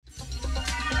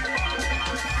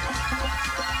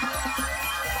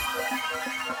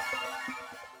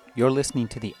You're listening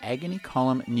to the Agony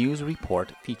Column News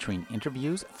Report featuring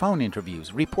interviews, phone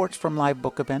interviews, reports from live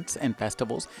book events and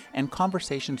festivals, and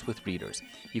conversations with readers.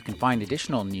 You can find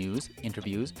additional news,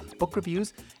 interviews, book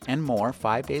reviews, and more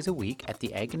 5 days a week at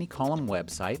the Agony Column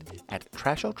website at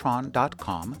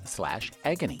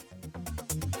trashotron.com/agony.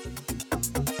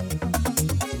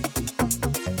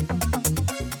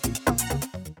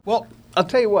 Well, I'll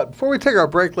tell you what, before we take our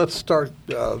break, let's start.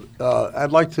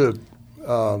 I'd like to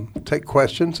take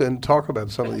questions and talk about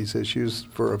some of these issues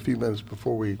for a few minutes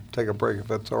before we take a break, if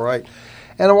that's all right.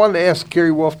 And I wanted to ask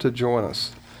Gary Wolf to join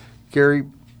us. Gary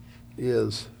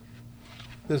there's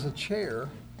a chair.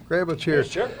 Grab a chair.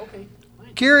 Sure, okay.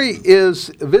 Gary is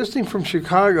visiting from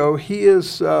Chicago. He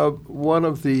is one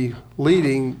of the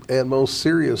leading and most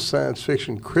serious science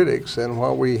fiction critics, and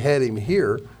while we had him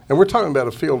here, and we're talking about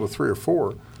a field of 3 or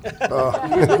 4, I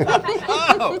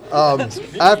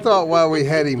thought while we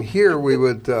had him here, we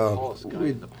would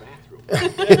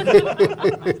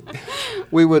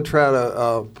we would try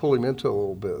to pull him into a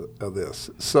little bit of this.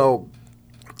 So,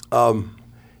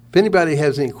 if anybody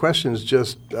has any questions,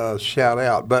 just shout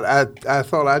out. But I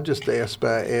thought I'd just ask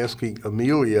by asking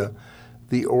Amelia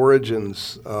the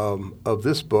origins of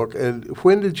this book. And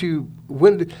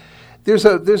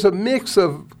there's a mix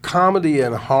of comedy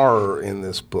and horror in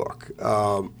this book.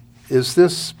 Does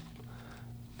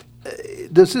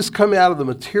this come out of the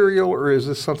material, or is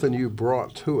this something you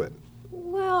brought to it?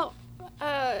 Well,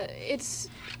 I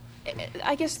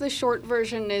guess the short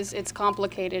version is it's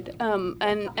complicated,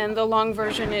 and the long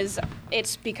version is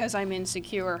it's because I'm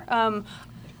insecure.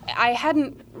 I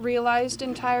hadn't realized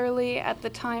entirely at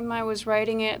the time I was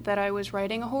writing it that I was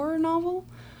writing a horror novel.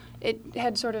 It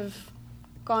had sort of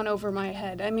gone over my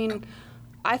head. I mean,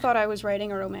 I thought I was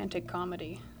writing a romantic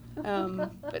comedy.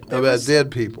 About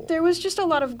dead people. There was just a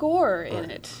lot of gore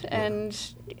in it, and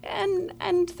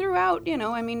throughout,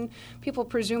 I mean, people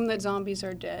presume that zombies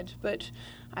are dead, but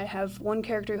I have one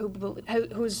character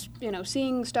who's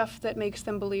seeing stuff that makes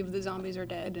them believe the zombies are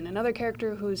dead, and another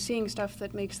character who's seeing stuff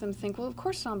that makes them think, well, of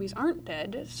course zombies aren't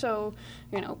dead. So,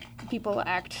 people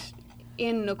act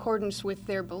in accordance with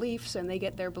their beliefs, and they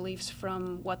get their beliefs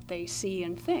from what they see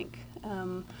and think.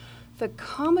 The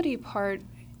comedy part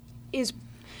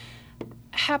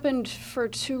happened for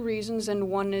 2 reasons, and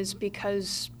one is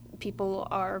because people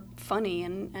are funny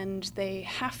and they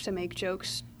have to make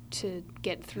jokes to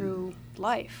get through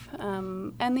life.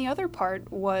 And the other part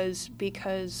was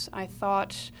because I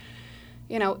thought,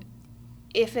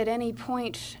 if at any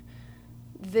point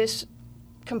this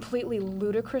completely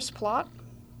ludicrous plot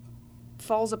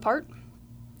falls apart,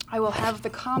 I will have the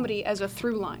comedy as a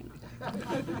through line.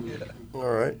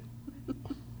 All right.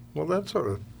 Well, that sort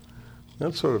of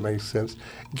makes sense.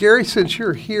 Gary, since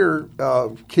you're here,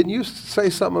 can you say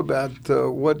something about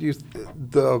what the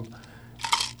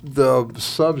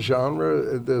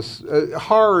subgenre, this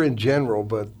horror in general,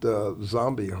 but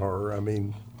zombie horror? I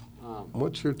mean,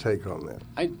 what's your take on that?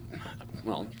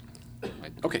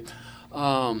 Okay.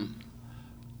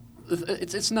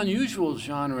 It's an unusual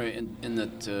genre in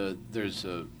that there's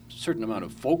a certain amount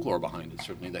of folklore behind it.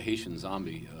 Certainly, the Haitian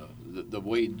zombie, the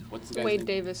Wade, what's the guy's Wade name?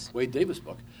 Davis. Wade Davis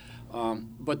book.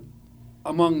 But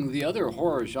among the other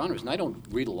horror genres, and I don't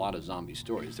read a lot of zombie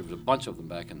stories. There was a bunch of them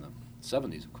back in the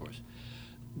 70s, of course.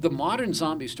 The modern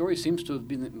zombie story seems to have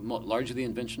been largely the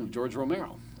invention of George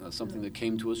Romero, something that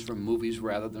came to us from movies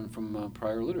rather than from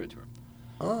prior literature.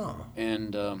 Oh.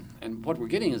 And what we're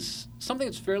getting is something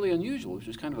that's fairly unusual, which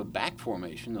is kind of a back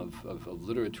formation of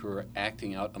literature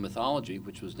acting out a mythology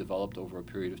which was developed over a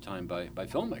period of time by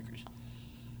filmmakers.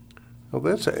 Well,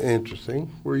 that's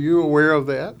interesting. Were you aware of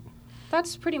that?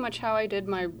 That's pretty much how I did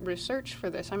my research for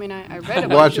this. I mean, I read a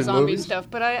bunch of zombie movies? stuff,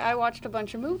 but I watched a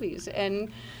bunch of movies, and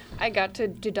I got to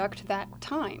deduct that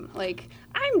time. Like,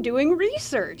 I'm doing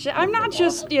research. I'm not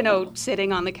just,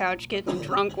 sitting on the couch getting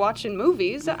drunk watching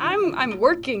movies. I'm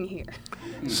working here.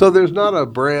 So there's not a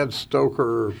Brad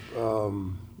Stoker.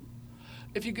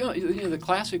 If you go, the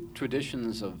classic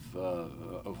traditions of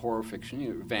horror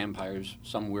fiction, vampires,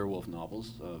 some werewolf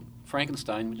novels,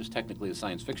 Frankenstein, which is technically a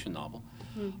science fiction novel.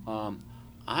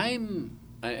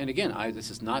 This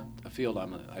is not a field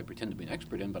I pretend to be an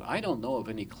expert in, but I don't know of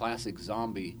any classic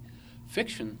zombie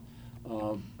fiction,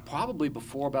 probably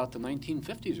before about the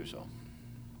 1950s or so.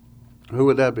 Who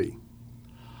would that be?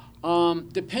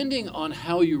 Depending on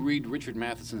how you read Richard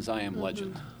Matheson's I Am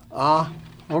Legend.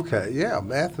 Okay, yeah,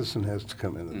 Matheson has to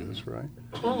come into this, right?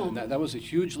 That was a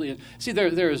hugely... See,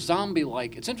 there is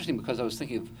zombie-like... It's interesting because I was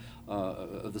thinking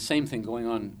of the same thing going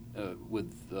on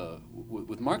with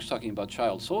Marx talking about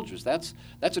child soldiers. That's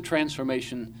a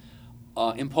transformation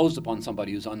imposed upon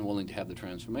somebody who's unwilling to have the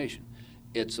transformation.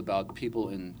 It's about people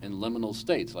in liminal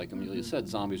states. Like Amelia said,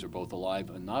 zombies are both alive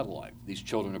and not alive. These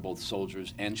children are both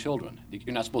soldiers and children.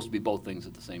 You're not supposed to be both things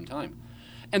at the same time.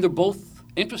 And they're both,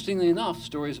 interestingly enough,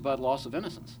 stories about loss of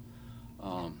innocence.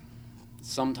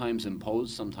 Sometimes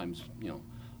imposed, sometimes,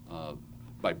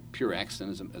 by pure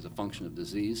accident as a function of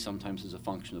disease, sometimes as a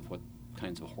function of what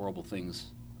kinds of horrible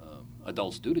things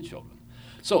adults do to children.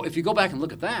 So if you go back and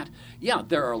look at that, yeah,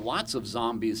 there are lots of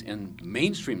zombies in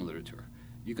mainstream literature.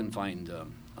 You can find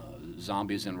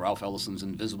zombies in Ralph Ellison's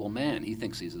Invisible Man. He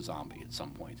thinks he's a zombie at some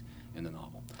point in the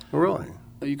novel. Really?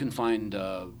 You can find,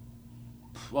 the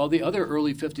other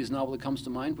early 50s novel that comes to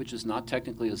mind, which is not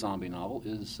technically a zombie novel,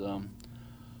 is,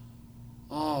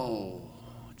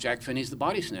 Jack Finney's The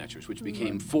Body Snatchers, which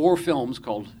became 4 films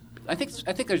called, I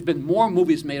think there's been more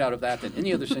movies made out of that than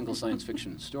any other single science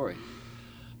fiction story.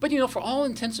 But, for all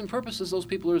intents and purposes, those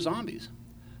people are zombies.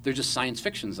 They're just science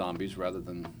fiction zombies rather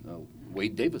than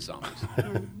Wade Davis zombies.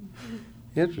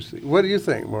 Interesting. What do you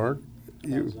think, Mark?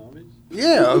 Zombies?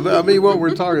 Yeah, I mean, what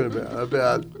we're talking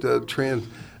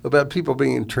about people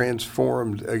being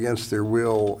transformed against their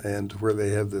will, and where they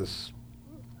have this.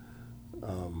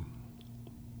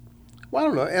 I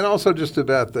don't know, and also just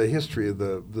about the history of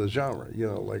the genre.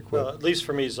 Well, at least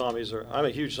for me, zombies are. I'm a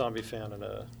huge zombie fan and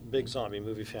a big zombie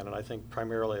movie fan, and I think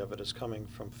primarily of it is coming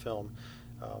from film.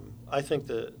 I think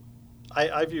that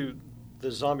I view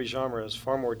the zombie genre as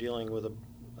far more dealing with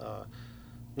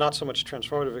not so much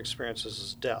transformative experiences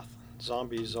as death.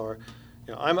 Zombies are,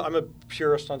 I'm a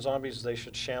purist on zombies. They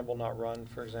should shamble, not run,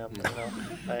 for example.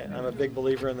 I'm a big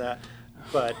believer in that.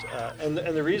 But and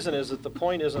the reason is that the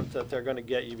point isn't that they're going to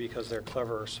get you because they're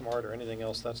clever or smart or anything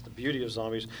else. That's the beauty of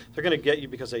zombies. They're going to get you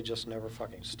because they just never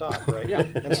fucking stop, right? Yeah.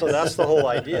 And so that's the whole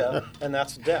idea, and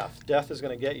that's death. Death is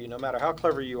going to get you no matter how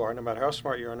clever you are, no matter how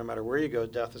smart you are, no matter where you go,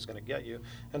 death is going to get you.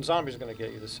 And zombies are going to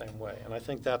get you the same way. And I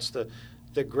think that's the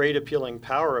great appealing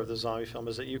power of the zombie film,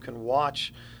 is that you can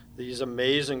watch these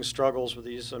amazing struggles with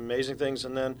these amazing things,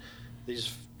 and then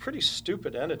these pretty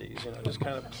stupid entities, just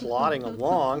kind of plodding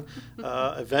along,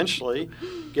 eventually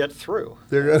get through.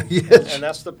 They're going to get. And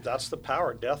that's the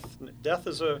power. Death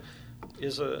is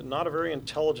not a very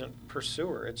intelligent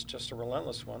pursuer. It's just a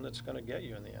relentless one that's going to get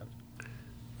you in the end.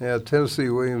 Yeah, Tennessee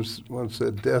Williams once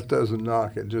said, "Death doesn't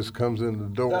knock; it just comes in the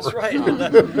door." That's right.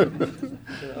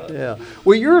 Yeah.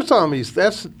 Well, your zombies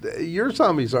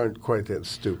aren't quite that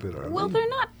stupid, are they? Well, they're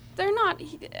not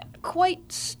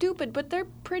quite stupid, but they're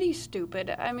pretty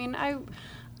stupid. I mean, I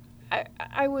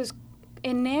was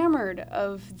enamored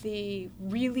of the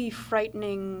really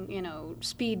frightening,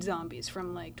 speed zombies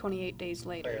from like 28 Days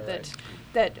Later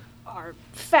that are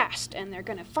fast, and they're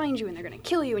going to find you and they're going to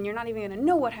kill you, and you're not even going to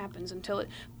know what happens until it.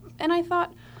 And I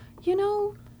thought,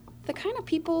 the kind of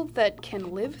people that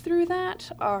can live through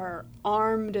that are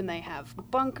armed, and they have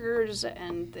bunkers,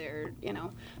 and they're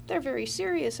very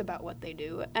serious about what they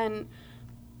do. And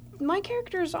my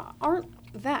characters aren't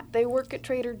that. They work at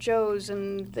Trader Joe's,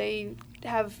 and they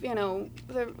have,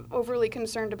 they're overly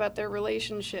concerned about their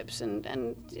relationships,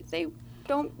 and they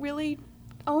don't really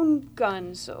own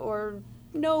guns or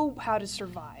know how to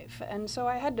survive. And so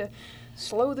I had to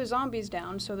slow the zombies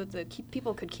down so that the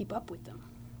people could keep up with them.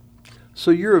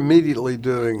 So you're immediately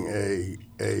doing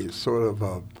a sort of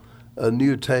a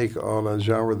new take on a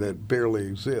genre that barely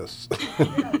exists,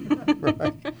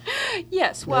 right?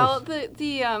 Yes. Well, the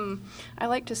I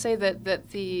like to say that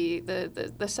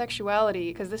the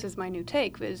sexuality, because this is my new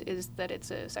take, is that it's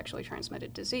a sexually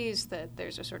transmitted disease. That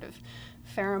there's a sort of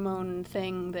pheromone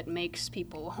thing that makes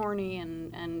people horny,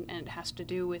 and it has to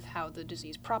do with how the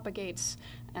disease propagates,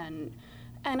 and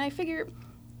I figure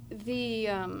the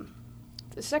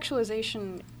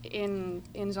sexualization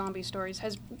in zombie stories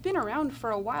has been around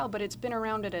for a while, but it's been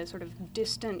around at a sort of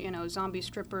distant, zombie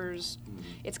strippers.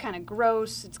 It's kind of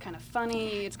gross, it's kind of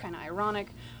funny, it's kind of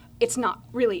ironic. It's not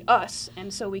really us,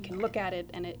 and so we can look at it,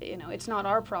 and it's not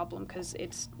our problem because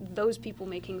it's those people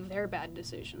making their bad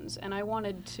decisions. And I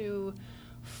wanted to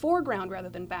foreground rather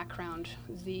than background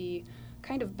the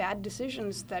kind of bad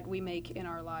decisions that we make in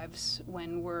our lives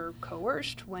when we're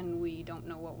coerced, when we don't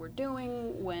know what we're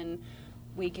doing, when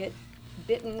we get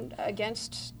bitten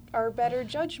against our better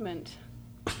judgment.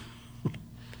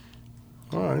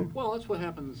 All right. Well, that's what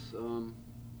happens.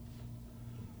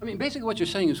 Basically what you're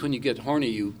saying is when you get horny,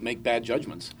 you make bad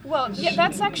judgments. Well, yeah,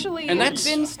 that's actually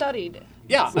been studied.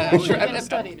 Yeah, It's sure. been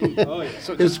studied. Oh, yeah.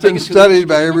 So It's been studied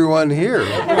by everyone here.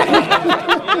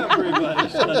 Everybody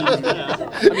studies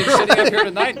that. Sitting up here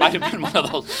tonight might have been one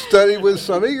of those. Studied with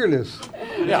some eagerness.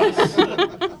 Yeah.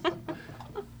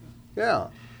 Yeah.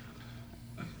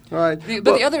 All right.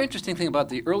 But the other interesting thing about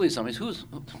the early zombies, who's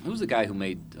the guy who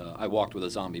made I Walked with a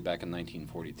Zombie back in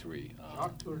 1943?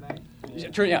 Jacques Tournai.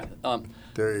 Yeah.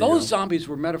 There you Those go. zombies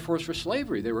were metaphors for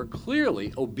slavery. They were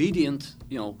clearly obedient,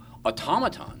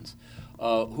 automatons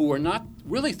who were not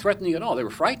really threatening at all. They were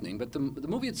frightening, but the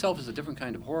movie itself is a different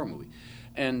kind of horror movie.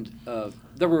 And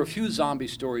there were a few zombie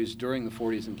stories during the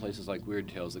 40s in places like Weird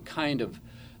Tales. The kind of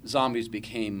zombies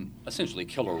became essentially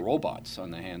killer robots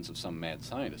on the hands of some mad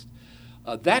scientist.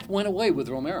 That went away with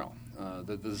Romero.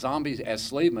 The zombies as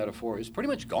slave metaphor is pretty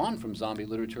much gone from zombie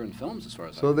literature and films as far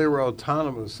as So they were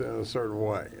autonomous in a certain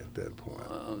way at that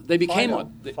point. they became Fido.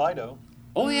 what? Fido.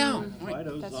 Oh, yeah. Right.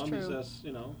 Fido's That's zombies, true. that's,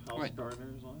 House Right.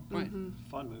 Gardner's on. Right.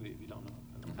 Fun movie if you don't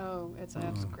know. Oh,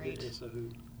 that's great. It's a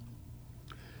hoot.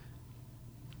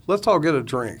 Let's all get a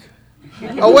drink.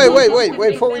 Oh,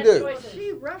 wait, before we do.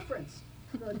 She referenced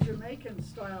the Jamaican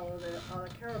style or the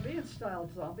Caribbean style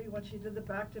zombie when she did the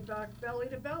back-to-back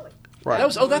belly-to-belly. Right.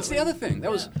 That's the other thing. That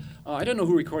was I don't know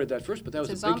who recorded that first, but that was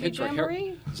Is a it big hit Zombie for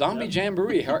Jamboree? Zombie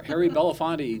Jamboree. Harry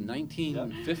Belafonte,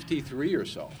 1953 or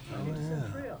so.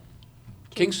 Kingston Trio.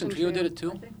 Kingston Trio did it I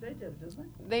too. think they did,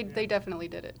 didn't they? They definitely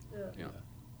did it. Yeah.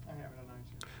 I have it on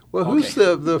iTunes. Well, who's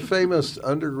Okay. the famous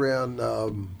underground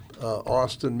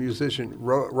Austin musician,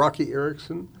 Rocky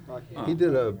Erickson? He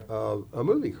did a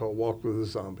movie called Walk with a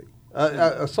Zombie.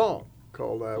 A song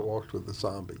called I Walked with a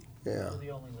Zombie. Yeah. Those are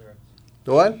the only lyrics.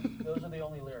 What? Those are the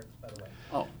only lyrics, by the way.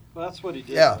 Oh, Well, that's what he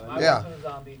did. Yeah, though. I yeah. was with a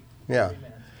zombie. Yeah. 3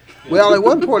 minutes. Well, at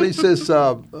one point he says,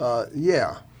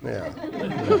 yeah.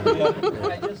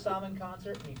 I just saw him in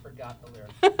concert and he forgot the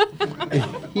lyrics.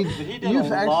 But he did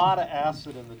You've a actually- lot of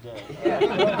acid in the day. Yeah.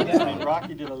 I mean,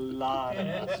 Rocky did a lot of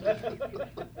acid.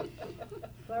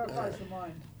 Clarifies the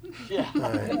mind. Yeah,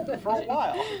 Right. for a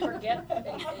while. Forget a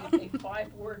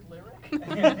 5-word lyric.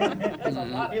 That's a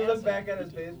lot of He looked acid. back at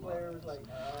his bass player and was like,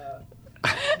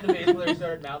 The bass player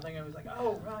started mouthing and was like,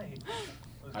 oh, right.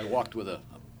 I walked with a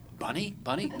bunny.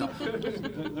 No.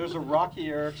 There's a Rocky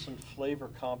Erickson flavor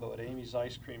combo at Amy's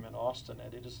Ice Cream in Austin,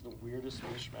 and it is the weirdest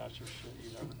mishmash of shit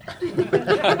you've ever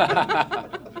tried.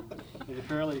 It's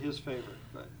apparently his favorite,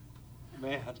 but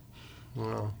man.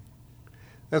 Well,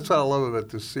 that's what I love about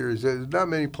this series. There's not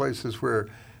many places where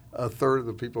a third of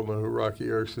the people know who Rocky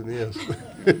Erickson is.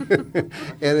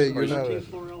 And you're not 13th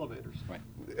floor elevators.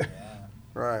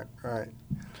 Right. right.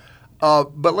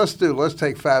 But let's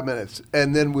take 5 minutes,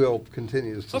 and then we'll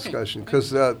continue this Okay. discussion,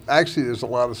 because actually there's a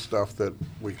lot of stuff that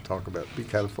we can talk about. It'd be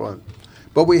kind of fun.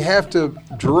 But we have to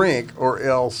drink, or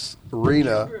else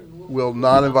Rena will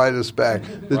not invite us back.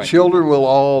 The Right. children will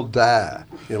all die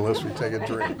unless we take a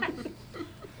drink.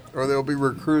 Or they'll be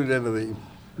recruited into the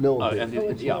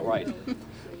military. Yeah, right.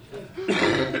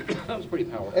 That was pretty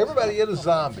powerful. Everybody get a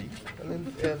zombie.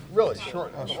 And really,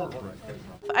 short break.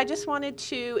 I just wanted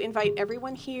to invite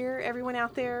everyone here, everyone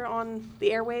out there on the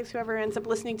airwaves, whoever ends up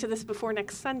listening to this before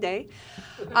next Sunday,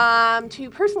 to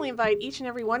personally invite each and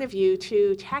every one of you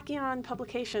to Tachyon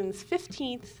Publications'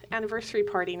 15th anniversary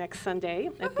party next Sunday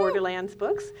at Borderlands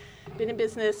Books. Been in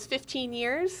business 15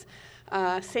 years,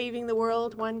 saving the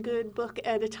world one good book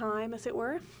at a time, as it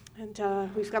were.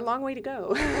 And we've got a long way to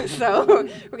go, so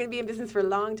we're going to be in business for a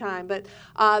long time. But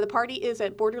the party is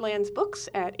at Borderlands Books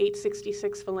at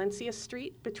 866 Valencia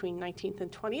Street between 19th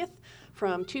and 20th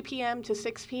from 2 p.m. to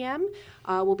 6 p.m.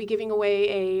 We'll be giving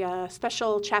away a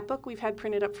special chapbook we've had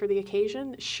printed up for the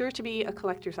occasion, sure to be a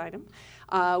collector's item.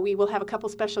 We will have a couple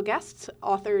special guests,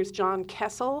 authors John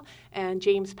Kessel and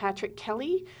James Patrick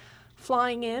Kelly,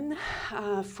 flying in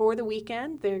for the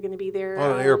weekend. They're going to be there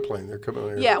On an airplane. They're coming on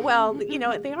an airplane. Yeah, well,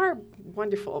 they are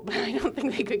wonderful, but I don't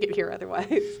think they could get here otherwise.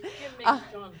 John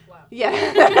Flapp.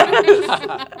 Yeah.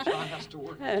 John has to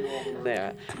work.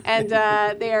 There. And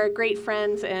they are great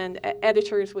friends and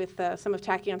editors with some of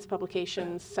Tachyon's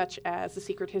publications, such as The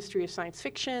Secret History of Science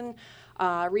Fiction,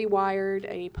 Rewired,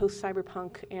 a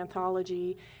post-cyberpunk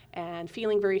anthology, and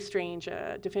Feeling Very Strange,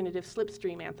 a definitive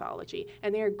slipstream anthology.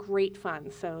 And they're great fun.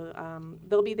 So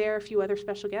they'll be there, a few other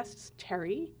special guests,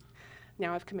 Terry.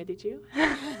 Now I've committed you.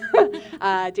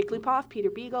 Dick Lupoff, Peter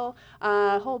Beagle,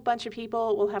 a whole bunch of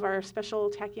people. We'll have our special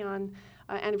Tachyon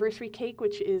anniversary cake,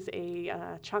 which is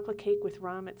a chocolate cake with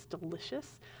rum. It's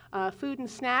delicious. Food and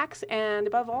snacks, and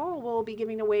above all, we'll be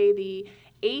giving away the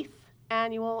 8th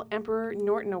annual Emperor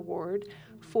Norton Award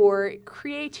for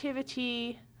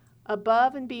creativity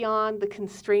above and beyond the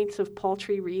constraints of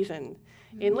paltry reason.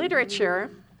 In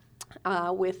literature,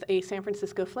 with a San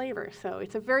Francisco flavor. So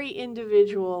it's a very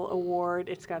individual award.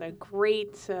 It's got a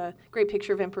great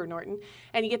picture of Emperor Norton,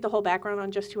 and you get the whole background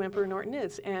on just who Emperor Norton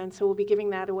is. And so we'll be giving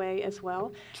that away as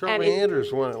well. Charlie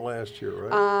Anders won it last year,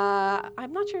 right?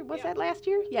 I'm not sure. Was that last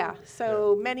year? Yeah.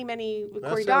 So many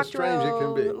Cory That's how strange it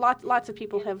can be. Doctorow, lots of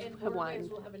people have won.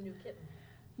 We'll have a new kitten.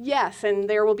 Yes, and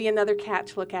there will be another cat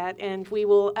to look at, and we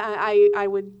will. I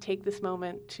would take this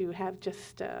moment to have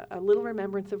just a little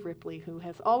remembrance of Ripley, who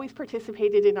has always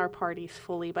participated in our parties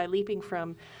fully by leaping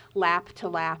from lap to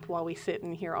lap while we sit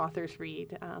and hear authors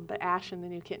read. But Ash and the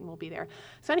new kitten will be there.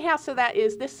 So anyhow, so that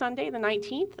is this Sunday, the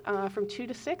 19th, from 2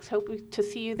 to 6. Hope to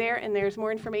see you there, and there's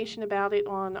more information about it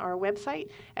on our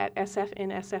website at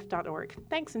sfnsf.org.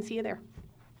 Thanks, and see you there.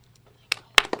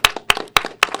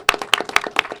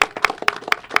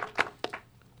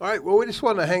 All right, well, we just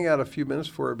wanted to hang out a few minutes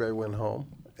before everybody went home,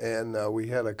 and we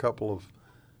had a couple of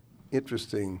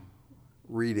interesting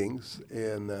readings.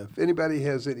 And if anybody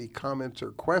has any comments or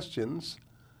questions,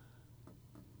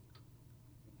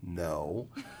 no.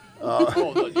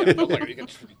 You get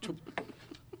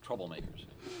troublemakers.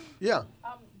 Yeah.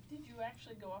 Did you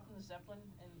actually go up in the Zeppelin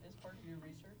as part of your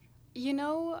research? You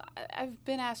know, I've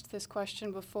been asked this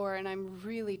question before, and I'm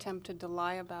really tempted to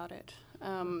lie about it.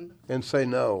 And say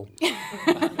no.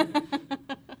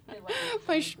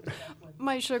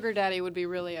 My sugar daddy would be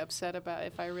really upset about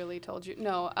if I really told you.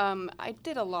 No, I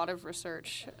did a lot of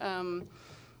research, and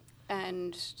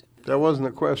That wasn't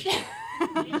a question.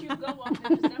 Did you go up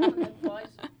in the Zeppelin that flies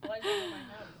over my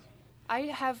house? I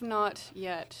have not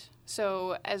yet.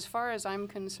 So as far as I'm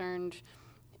concerned,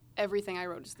 everything I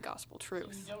wrote is the gospel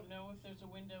truth. So you don't know if there's a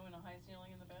window and a high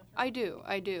ceiling in the bathroom?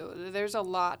 I do. There's a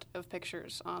lot of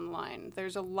pictures online.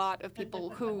 There's a lot of people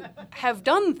who have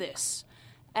done this.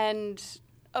 And,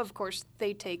 of course,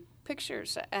 they take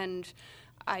pictures. And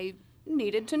I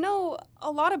needed to know a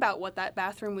lot about what that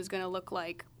bathroom was going to look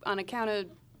like on account of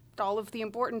all of the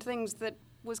important things that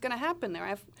was going to happen there.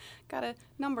 I've got a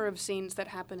number of scenes that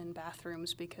happen in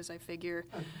bathrooms because I figure...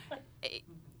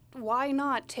 Why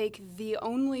not take the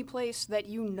only place that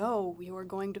you know you are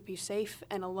going to be safe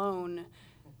and alone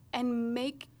and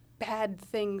make bad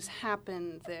things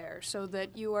happen there so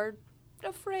that you are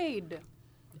afraid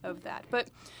of that? But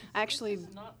actually...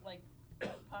 It's not like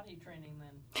potty training then.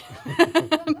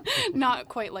 Not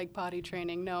quite like potty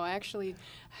training, no. I actually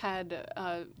had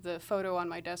the photo on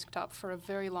my desktop for a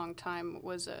very long time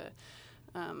was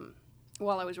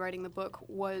while I was writing the book,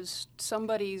 was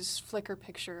somebody's Flickr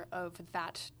picture of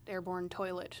that airborne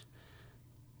toilet.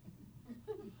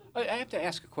 I have to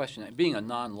ask a question. Being a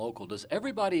non-local, does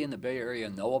everybody in the Bay Area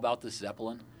know about this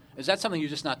Zeppelin? Is that something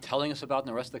you're just not telling us about in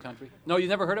the rest of the country? No, you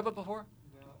never heard of it before?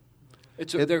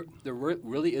 There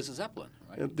really is a Zeppelin,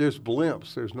 right? There's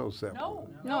blimps. There's no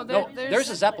Zeppelin. No, there's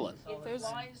a Zeppelin. It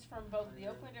flies from both the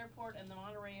Oakland Airport and the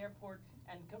Monterey Airport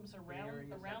and comes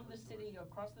around the city,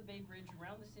 across the Bay Bridge,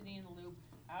 around the city in a loop,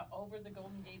 out over the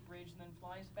Golden Gate Bridge, and then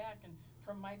flies back. And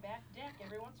from my back deck,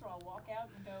 every once in a while, I'll walk out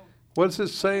and go, what does it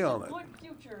say on it? Good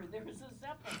future, there's a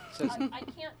Zeppelin. I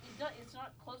can't, it's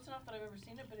not close enough that I've ever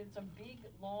seen it, but it's a big,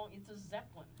 long, it's a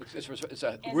Zeppelin. It's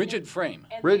a rigid frame.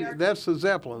 That's the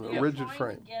Zeppelin, a rigid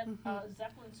frame. They're trying to get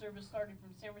Zeppelin service started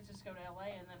from San Francisco to LA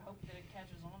and then hope that it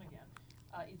catches on again.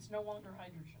 It's no longer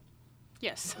hydrogen.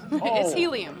 Yes, it's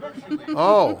helium.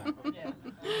 Oh. Yeah.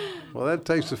 Well, that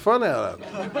takes the fun out of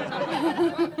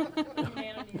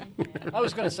I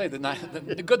was going to say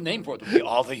the good name for it would be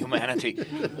All the Humanity.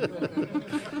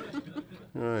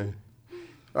 All right.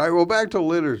 All right, well, back to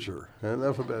literature.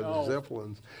 Enough about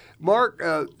Zeppelins. Mark,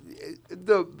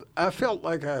 I felt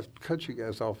like I cut you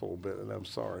guys off a little bit, and I'm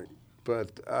sorry.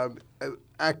 But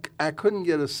I couldn't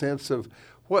get a sense of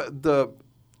what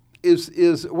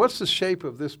what's the shape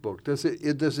of this book? Does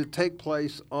it take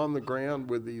place on the ground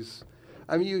with these?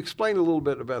 I mean, you explained a little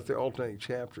bit about the alternating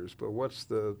chapters, but what's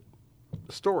the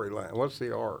storyline? What's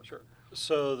the arc? Sure.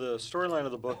 So the storyline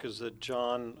of the book is that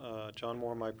John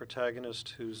Moore, my protagonist,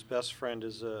 whose best friend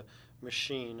is a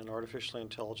machine, an artificially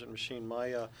intelligent machine.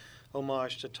 My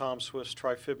homage to Tom Swift's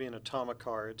Triphibian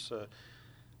Atomicar. It's a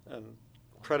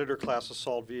Predator-class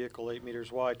assault vehicle, 8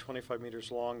 meters wide, 25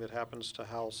 meters long, that happens to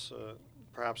house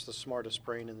perhaps the smartest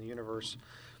brain in the universe.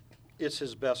 It's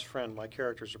his best friend. My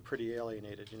characters are pretty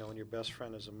alienated. You know, when your best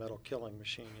friend is a metal-killing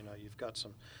machine, you know, you've got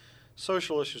some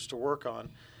social issues to work on.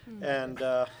 And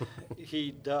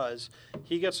he does.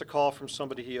 He gets a call from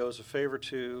somebody he owes a favor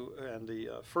to, and the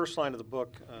first line of the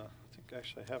book, I think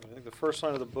actually I have it. I think the first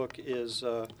line of the book is,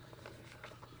 let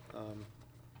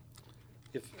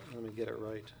me get it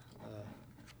right.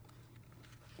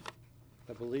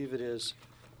 I believe it is,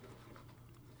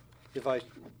 if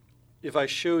I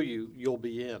show you, you'll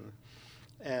be in.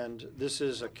 And this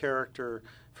is a character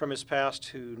from his past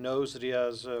who knows that he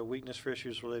has a weakness for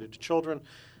issues related to children,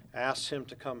 asks him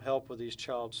to come help with these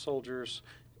child soldiers,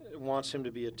 wants him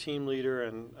to be a team leader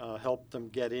and help them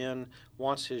get in,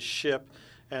 wants his ship.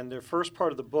 And the first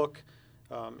part of the book,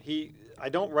 I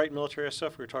don't write military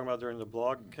SF. We were talking about during the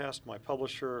blogcast. My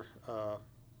publisher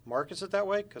markets it that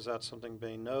way because that's something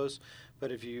Baen knows.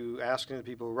 But if you ask any of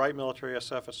the people who write military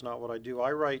SF, it's not what I do.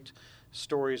 I write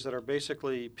stories that are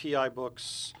basically PI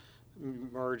books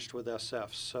merged with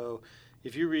SF. So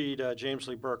if you read James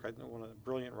Lee Burke, one of the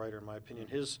brilliant writer in my opinion,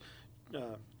 his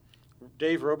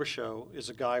Dave Robichaux is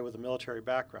a guy with a military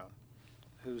background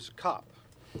who's a cop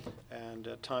and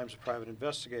at times a private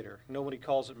investigator. Nobody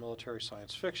calls it military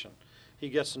science fiction. He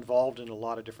gets involved in a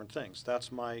lot of different things.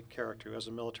 That's my character who has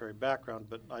a military background,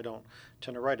 but I don't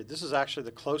tend to write it. This is actually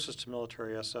the closest to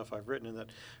military SF I've written in that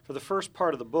for the first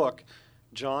part of the book,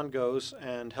 John goes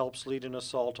and helps lead an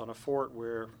assault on a fort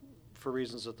where, for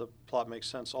reasons that the plot makes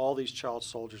sense, all these child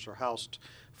soldiers are housed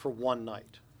for one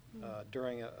night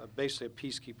during basically a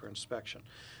peacekeeper inspection.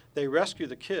 They rescue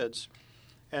the kids,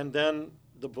 and then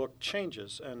the book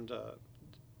changes. And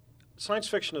science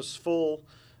fiction is full,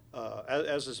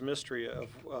 as is mystery,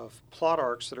 of plot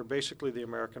arcs that are basically the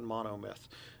American monomyth.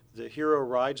 The hero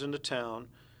rides into town.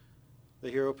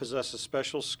 The hero possesses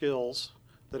special skills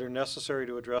that are necessary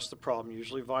to address the problem,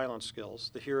 usually violent skills.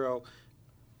 The hero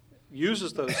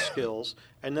uses those skills,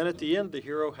 and then at the end, the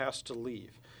hero has to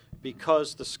leave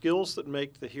because the skills that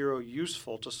make the hero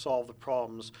useful to solve the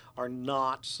problems are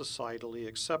not societally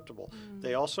acceptable.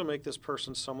 They also make this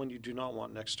person someone you do not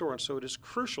want next door, and so it is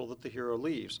crucial that the hero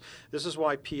leaves. This is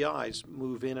why PIs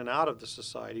move in and out of the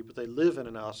society, but they live in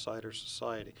an outsider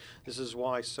society. This is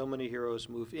why so many heroes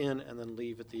move in and then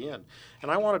leave at the end.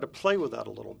 And I wanted to play with that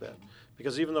a little bit,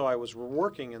 because even though I was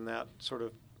working in that sort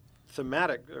of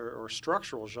thematic or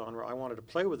structural genre, I wanted to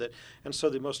play with it. And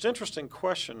so the most interesting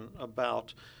question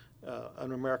about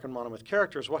an American monomyth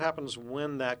character is what happens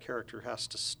when that character has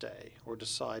to stay or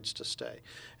decides to stay.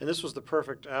 And this was the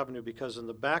perfect avenue because in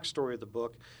the backstory of the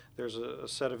book, there's a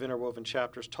set of interwoven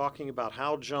chapters talking about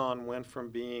how John went from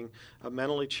being a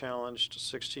mentally challenged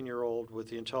 16-year-old with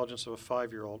the intelligence of a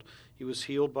 5-year-old. He was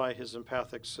healed by his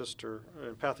empathic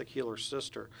healer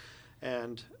sister,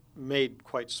 and made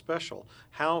quite special.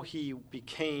 How he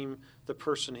became the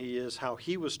person he is, how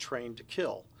he was trained to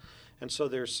kill. And so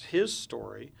there's his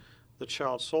story, the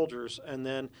child soldiers, and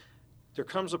then there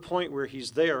comes a point where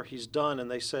he's there, he's done, and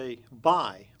they say,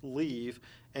 bye, leave,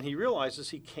 and he realizes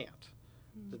he can't,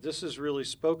 that this is really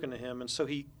spoken to him, and so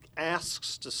he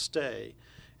asks to stay.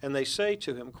 And they say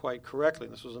to him quite correctly,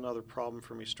 and this was another problem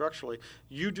for me structurally,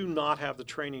 you do not have the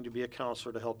training to be a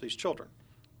counselor to help these children.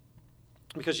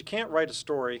 Because you can't write a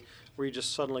story where you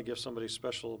just suddenly give somebody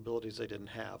special abilities they didn't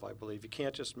have, I believe. You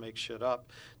can't just make shit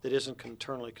up that isn't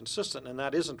internally consistent, and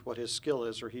that isn't what his skill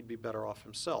is, or he'd be better off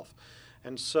himself.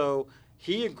 And so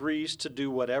he agrees to do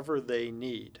whatever they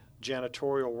need,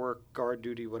 janitorial work, guard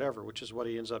duty, whatever, which is what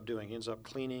he ends up doing. He ends up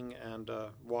cleaning and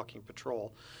walking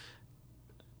patrol.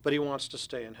 But he wants to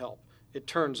stay and help. It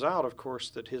turns out, of course,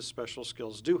 that his special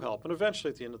skills do help. And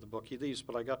eventually, at the end of the book, he leaves.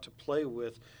 But I got to play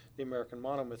with the American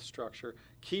monomyth structure,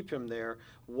 keep him there,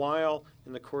 while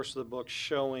in the course of the book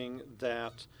showing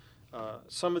that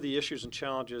some of the issues and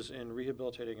challenges in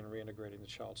rehabilitating and reintegrating the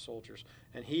child soldiers.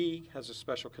 And he has a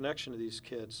special connection to these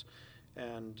kids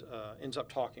and ends up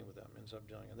talking with them, ends up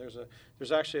doing it.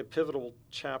 There's actually a pivotal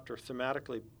chapter,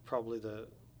 thematically probably the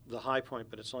high point,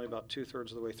 but it's only about 2/3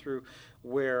 of the way through,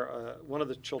 where one of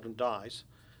the children dies,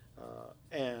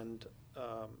 and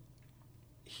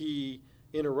he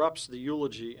interrupts the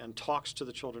eulogy and talks to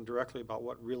the children directly about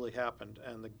what really happened,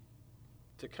 and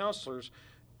the counselors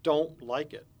don't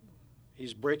like it.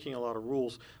 He's breaking a lot of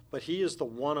rules, but he is the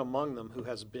one among them who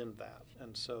has been that,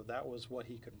 and so that was what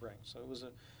he could bring. So it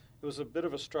was a bit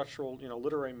of a structural,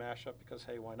 literary mashup because,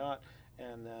 hey, why not?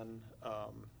 And then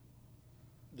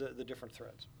the different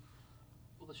threads.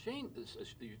 Well, the Shane,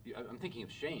 I'm thinking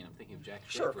of Shane. I'm thinking of Jack.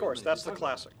 Sure, of course. That's the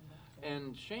classic.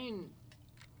 And Shane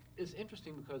is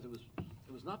interesting because it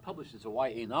was not published as a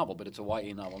YA novel, but it's a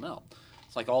YA novel now.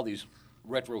 It's like all these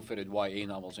retrofitted YA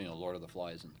novels, Lord of the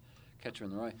Flies and Catcher in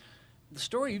the Rye. The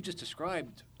story you just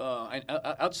described,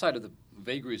 outside of the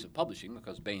vagaries of publishing,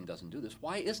 because Baen doesn't do this,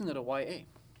 why isn't it a YA?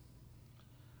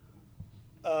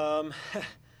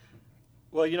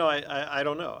 Well, I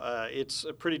don't know. It's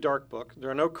a pretty dark book. There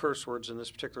are no curse words in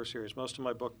this particular series. Most of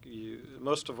my book,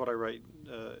 most of what I write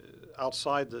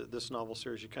outside this novel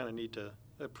series, you kind of need to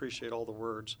appreciate all the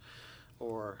words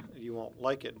or you won't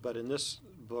like it. But in this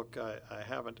book, I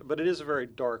haven't. But it is a very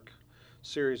dark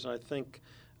series, and I think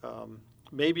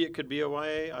Maybe it could be a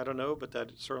YA, I don't know, but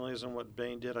that certainly isn't what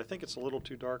Baen did. I think it's a little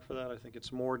too dark for that. I think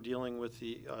it's more dealing with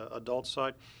the adult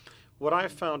side. What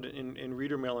I've found in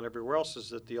reader mail and everywhere else is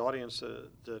that the audience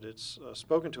that it's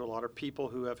spoken to a lot are people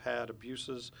who have had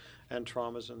abuses and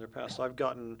traumas in their past. I've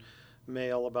gotten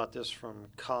mail about this from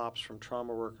cops, from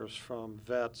trauma workers, from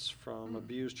vets, from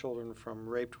abused children, from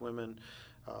raped women,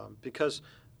 because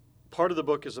part of the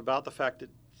book is about the fact that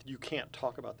you can't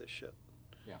talk about this shit.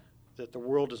 Yeah. That the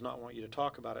world does not want you to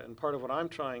talk about it. And part of what I'm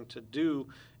trying to do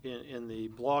in the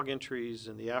blog entries,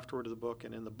 in the afterword of the book,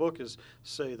 and in the book is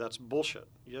say that's bullshit.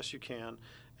 Yes, you can.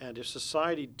 And if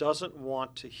society doesn't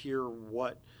want to hear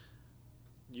what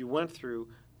you went through,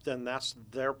 then that's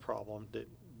their problem that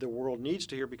the world needs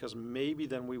to hear, because maybe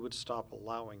then we would stop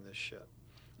allowing this shit.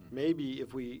 Maybe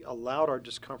if we allowed our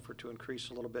discomfort to increase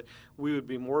a little bit, we would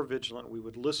be more vigilant, we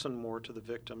would listen more to the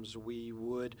victims, we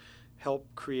would help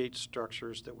create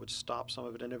structures that would stop some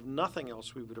of it, and if nothing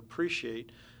else, we would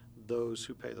appreciate those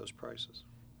who pay those prices.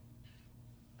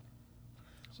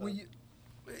 So. Well,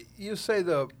 you say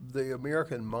the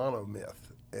American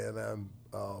monomyth, and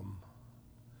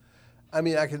I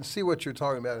mean, I can see what you're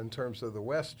talking about in terms of the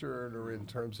Western or in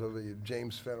terms of the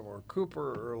James Fenimore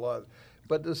Cooper or a lot.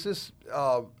 But does this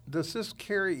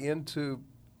carry into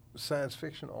science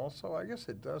fiction also? I guess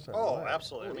it does. Oh,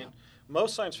 absolutely. I mean,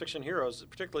 most science fiction heroes,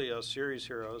 particularly series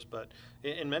heroes, but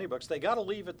in many books, they got to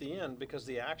leave at the end because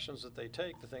the actions that they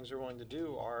take, the things they're willing to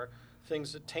do, are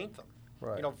things that taint them.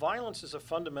 Right. You know, violence is a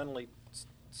fundamentally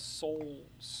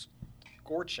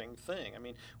soul-scorching thing. I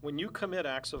mean, when you commit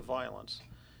acts of violence,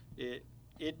 it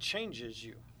changes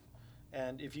you.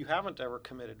 And if you haven't ever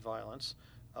committed violence,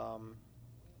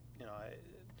 you know,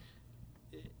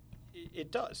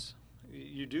 it does.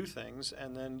 You do things,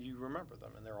 and then you remember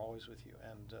them, and they're always with you.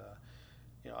 And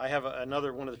you know, I have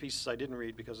another one of the pieces I didn't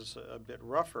read because it's a bit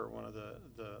rougher. One of the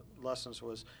lessons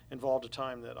involved a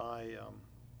time that I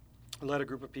led a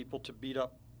group of people to beat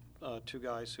up two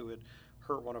guys who had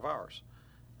hurt one of ours.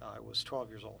 I was 12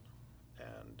 years old,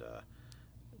 and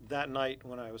that night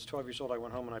when I was 12 years old, I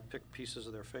went home and I picked pieces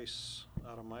of their face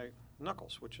out of my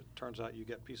knuckles, which it turns out you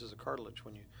get pieces of cartilage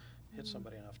when you hit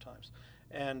somebody enough times.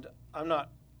 And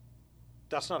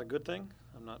that's not a good thing.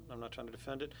 I'm not trying to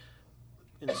defend it.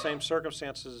 In the same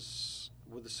circumstances,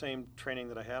 with the same training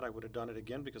that I had, I would have done it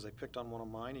again because they picked on one of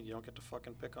mine, and you don't get to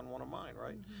fucking pick on one of mine,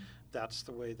 right? Mm-hmm. That's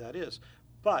the way that is.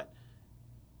 But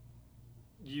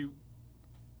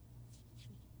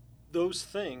those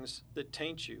things that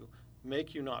taint you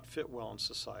make you not fit well in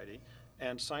society,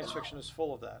 and science fiction is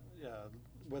full of that.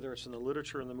 Whether it's in the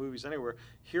literature, in the movies, anywhere,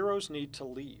 heroes need to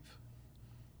leave.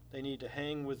 They need to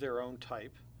hang with their own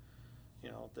type. You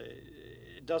know,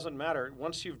 it doesn't matter.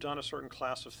 Once you've done a certain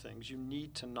class of things, you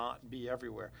need to not be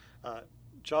everywhere.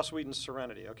 Joss Whedon's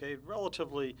Serenity, okay,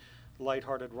 relatively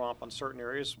lighthearted romp on certain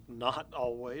areas, not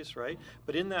always, right?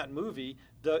 But in that movie,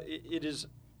 it is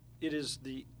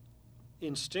the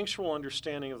instinctual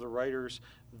understanding of the writers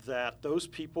that those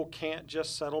people can't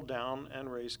just settle down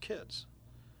and raise kids,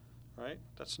 right?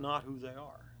 That's not who they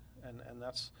are. And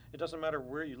it doesn't matter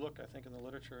where you look, I think, in the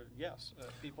literature, yes,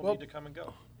 people need to come and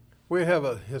go. We have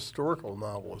a historical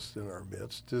novelist in our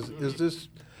midst. Is this,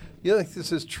 you think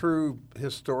this is true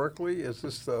historically? Is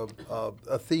this a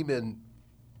theme in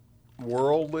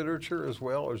world literature as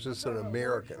well, or is this an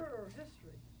American? Literature or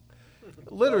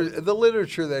history? The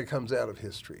literature that comes out of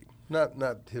history, not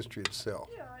history itself.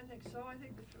 Yeah, I think so. I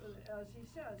think, as he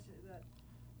says, that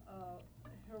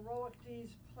heroic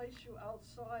deeds place you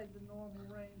outside the normal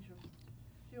range of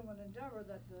human endeavor,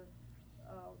 that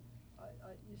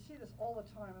you see this all the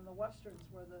time in the westerns,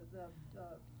 where the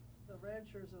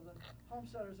ranchers or the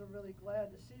homesteaders are really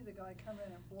glad to see the guy come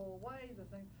in and blow away the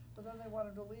thing, but then they want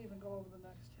him to leave and go over the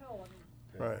next hill. I mean,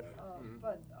 right.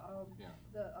 But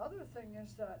the other thing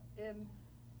is that in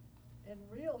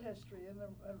real history,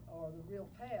 or the real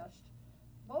past,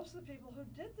 most of the people who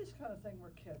did this kind of thing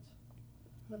were kids.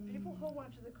 The people who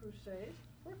went to the Crusades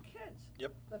were kids.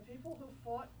 Yep. The people who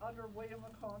fought under William the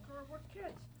Conqueror were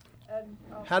kids. And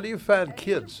how do you find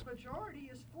kids? The majority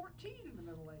is 14 in the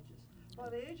Middle Ages. By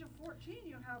the age of 14,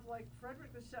 you have like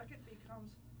Frederick II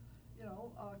becomes,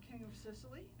 king of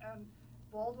Sicily, and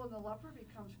Baldwin the Leper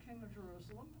becomes king of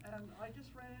Jerusalem. And I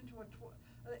just ran into a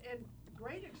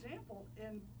great example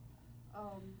in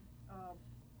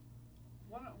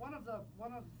one of the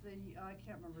I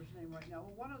can't remember his name right now.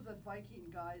 But one of the Viking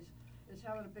guys is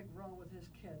having a big row with his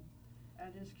kid.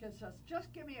 And his kid says,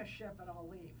 "Just give me a ship and I'll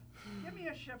leave. Give me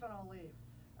a ship and I'll leave."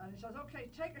 And he says, "Okay,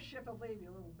 take a ship and leave, you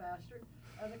little bastard."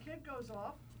 And the kid goes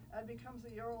off and becomes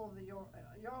the Earl of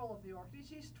the Orkneys.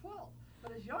 He's 12.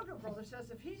 But his younger brother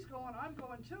says, if he's going, I'm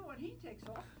going too, and he takes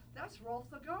off. That's Rolf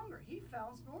the Gonger. He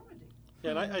founds Normandy.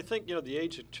 Yeah, and I think, the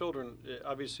age of children,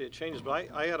 obviously it changes.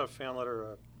 But I had a fan letter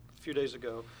a few days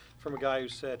ago from a guy who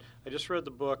said, I just read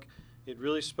the book. It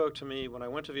really spoke to me. When I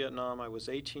went to Vietnam, I was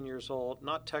 18 years old,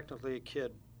 not technically a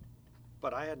kid,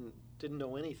 but I didn't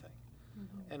know anything.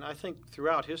 Mm-hmm. And I think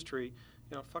throughout history,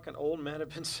 fucking old men have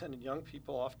been sending young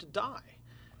people off to die.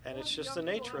 And it's just the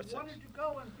nature of things. Wanted to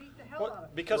go and beat the hell out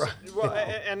of it. Because,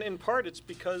 and in part, it's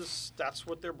because that's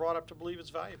what they're brought up to believe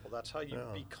is valuable. That's how you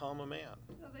become a man.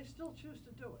 No, they still choose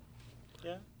to do it.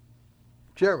 Yeah.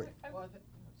 Jeremy. Well,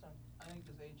 I think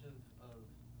this age of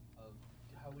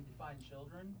how we define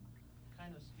children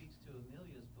kind of speaks to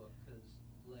Amelia's book, because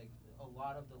like a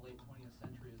lot of the late 20th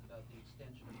century is about the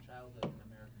extension of childhood in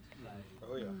American society.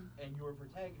 Oh yeah. And your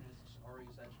protagonists are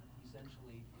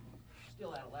essentially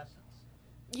still adolescents.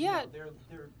 Yeah. They're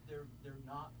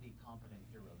not the competent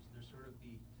heroes. They're sort of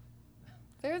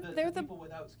They're the people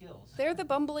without skills. They're the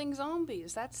bumbling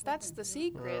zombies. That's the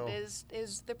secret.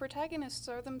 Is the protagonists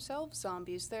are themselves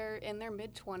zombies. They're in their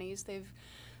mid-20s. They've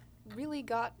really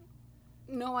got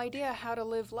no idea how to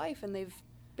live life, and they've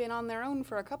been on their own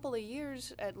for a couple of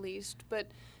years at least.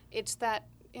 But it's that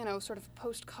sort of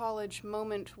post-college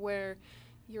moment where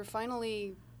you're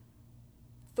finally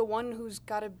the one who's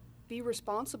got to be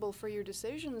responsible for your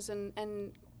decisions,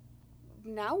 and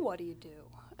now what do you do?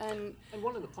 And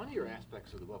one of the funnier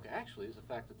aspects of the book, actually, is the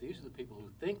fact that these are the people who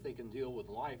think they can deal with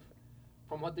life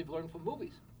from what they've learned from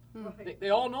movies. Right. They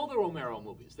all know the Romero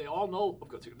movies. They all know, of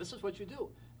course, this is what you do.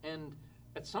 And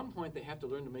at some point, they have to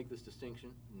learn to make this distinction.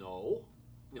 No.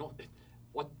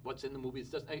 What's in the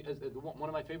movies. One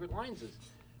of my favorite lines is,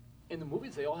 in the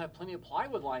movies, they all have plenty of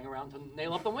plywood lying around to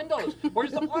nail up the windows.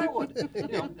 Where's the plywood?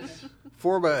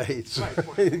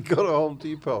 4x8s. Right. Go to Home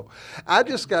Depot. I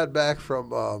just got back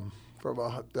from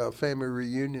a family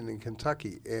reunion in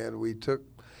Kentucky, and we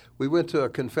went to a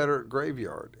Confederate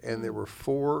graveyard, and there were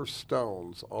 4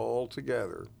 stones all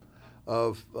together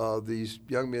of these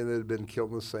young men that had been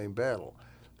killed in the same battle.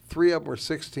 3 of them were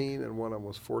 16, and 1 of them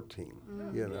was 14.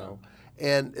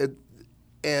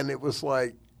 And it was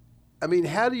like, I mean,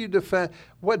 how do you define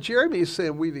what Jeremy is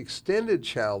saying? We've extended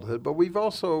childhood, but we've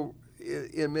also,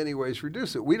 in many ways,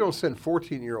 reduced it. We don't send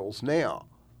 14-year-olds now,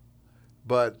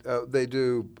 but they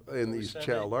do in these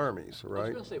child armies, right? I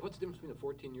was going to say, what's the difference between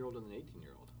a 14-year-old and an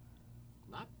 18-year-old?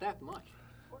 Not that much.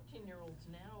 14-year-olds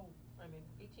now,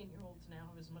 18-year-olds now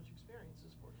have as much experience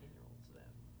as 14-year-olds then.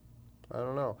 I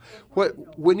don't know.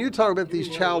 When you talk about these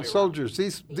child soldiers,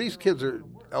 these kids are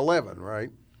 11, right?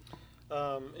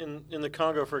 In the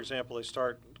Congo, for example, they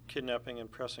start kidnapping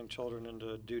and pressing children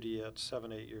into duty at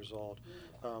 7, 8 years old.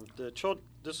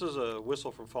 This is a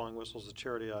whistle from Falling Whistles, the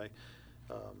charity I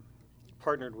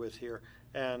partnered with here,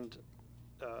 and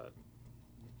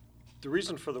the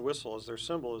reason for the whistle is their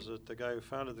symbol is that the guy who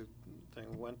founded the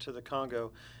thing went to the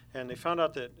Congo, and they found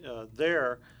out that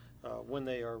when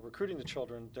they are recruiting the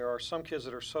children, there are some kids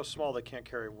that are so small they can't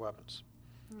carry weapons.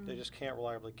 They just can't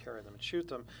reliably carry them and shoot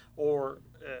them. Or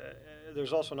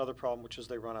there's also another problem, which is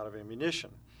they run out of ammunition,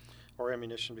 or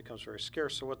ammunition becomes very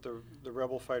scarce. So what the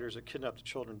rebel fighters that kidnap the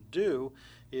children do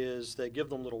is they give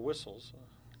them little whistles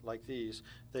like these.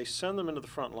 They send them into the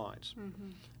front lines.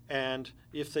 Mm-hmm. And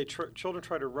if children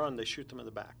try to run, they shoot them in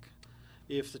the back.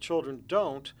 If the children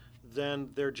don't,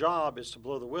 then their job is to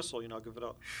blow the whistle, give it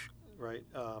a right,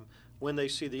 when they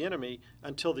see the enemy,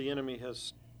 until the enemy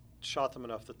has shot them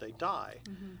enough that they die.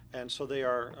 Mm-hmm. And so they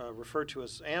are referred to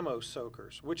as ammo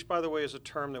soakers, which, by the way, is a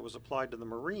term that was applied to the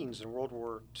Marines in World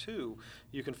War II.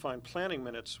 You can find planning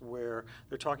minutes where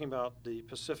they're talking about the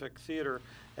Pacific Theater,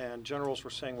 and generals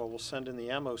were saying, well, we'll send in the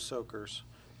ammo soakers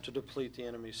to deplete the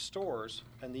enemy's stores,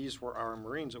 and these were our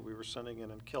Marines that we were sending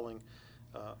in and killing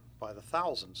by the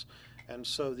thousands. And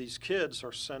so these kids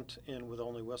are sent in with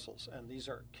only whistles, and these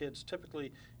are kids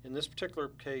typically, in this particular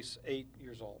case, 8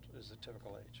 years old is the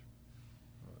typical age.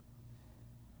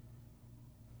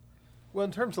 Well,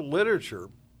 in terms of literature,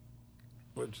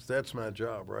 which that's my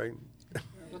job, right?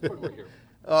 That's what we're here.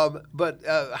 But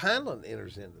Heinlein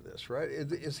enters into this, right?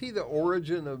 Is he the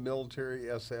origin of military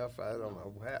SF? I don't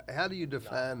know. How do you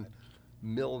define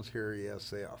military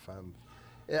SF?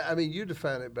 I mean, you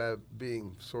define it by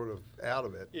being sort of out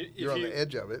of it. You're on the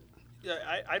edge of it.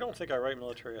 Yeah, I don't think I write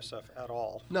military SF at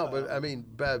all. No, but I mean,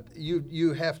 but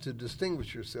you have to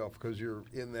distinguish yourself because you're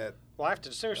in that. Well, I have to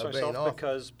distinguish myself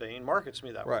because Bain markets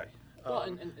me that way. Well,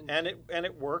 and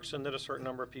it works, and that a certain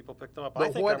number of people pick them up. But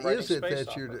I think I'm writing space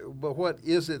opera. But what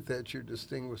is it that you're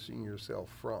distinguishing yourself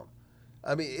from?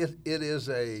 I mean, it is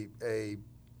a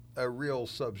real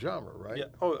subgenre, right? Yeah.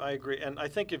 Oh, I agree. And I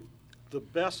think the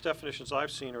best definitions I've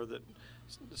seen are that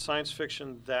science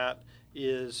fiction that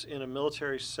is in a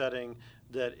military setting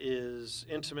that is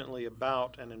intimately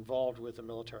about and involved with the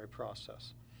military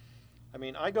process. I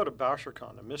mean, I go to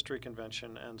BoucherCon, a mystery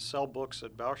convention, and sell books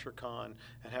at BoucherCon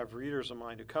and have readers of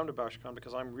mine who come to BoucherCon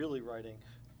because I'm really writing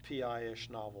PI-ish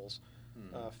novels.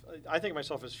 I think of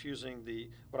myself as fusing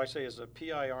what I say is a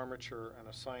PI armature and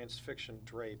a science fiction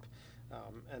drape,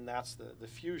 and that's the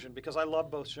fusion, because I love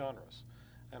both genres,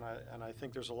 and I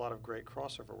think there's a lot of great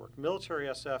crossover work. Military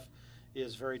SF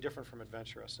is very different from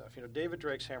adventure SF. You know, David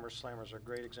Drake's Hammer Slammers are a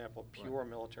great example of pure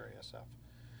military SF,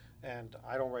 and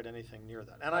I don't write anything near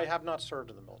that, and I have not served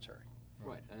in the military.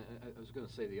 Right, and I was going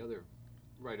to say the other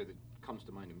writer that comes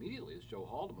to mind immediately is Joe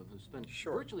Haldeman, who spent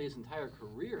virtually his entire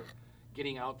career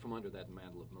getting out from under that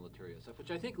mantle of military SF,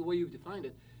 which I think the way you've defined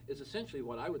it is essentially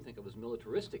what I would think of as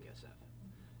militaristic SF.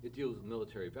 It deals with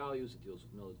military values,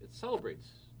 it celebrates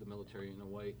the military in a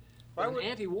way that an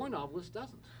anti-war novelist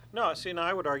doesn't. No, see, now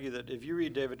I would argue that if you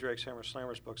read David Drake's Hammer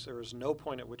Slammers books, there is no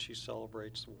point at which he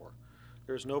celebrates the war.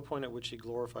 There is no point at which he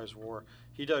glorifies war.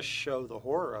 He does show the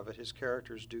horror of it. His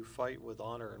characters do fight with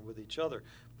honor and with each other,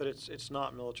 but it's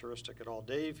not militaristic at all.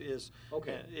 Dave is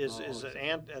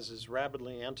as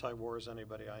rabidly anti-war as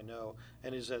anybody I know,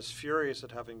 and is as furious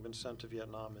at having been sent to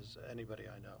Vietnam as anybody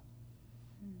I know.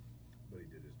 But he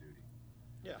did his duty.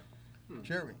 Yeah.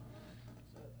 Jeremy.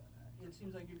 So it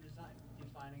seems like you're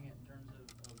defining it in terms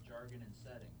of jargon and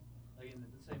setting, like in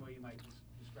the same way you might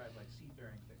describe like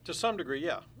seafaring fiction. To some degree,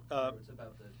 yeah. It's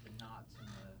about the knots and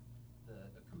the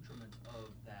accoutrements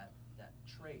of that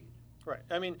trade. Right.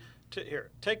 I mean,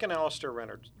 take an Alistair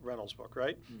Reynolds book,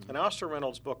 right? Mm-hmm. An Alistair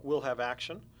Reynolds book will have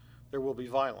action. There will be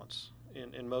violence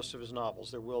in most of his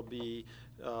novels. There will be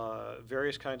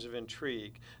various kinds of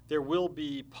intrigue. There will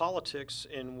be politics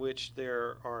in which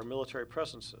there are military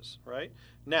presences, right?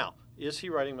 Now, is he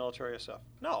writing military SF?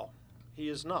 No, he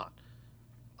is not.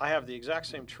 I have the exact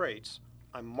same traits.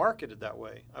 I'm marketed that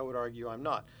way. I would argue I'm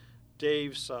not.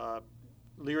 Dave's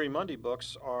Leary Mundy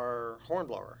books are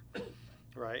Hornblower,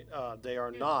 right? They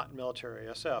are not military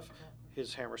SF.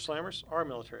 His Hammer Slammers are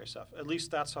military SF. At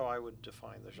least that's how I would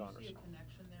define the genres. Do you see a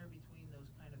connection there between those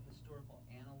kind of historical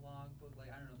analog books, like,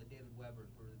 I don't know, the David Weber,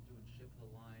 who are doing Ship of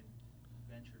the Line,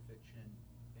 adventure fiction,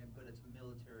 but it's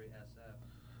military SF?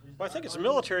 Well, I think it's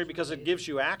military because it gives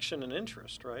you action and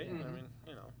interest, right? Mm-hmm. I mean,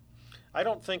 you know, I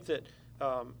don't think that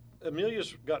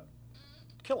Amelia's got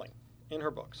killing in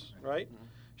her books, right? Mm-hmm.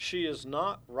 She is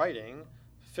not writing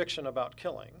fiction about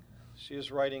killing. She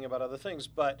is writing about other things,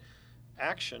 but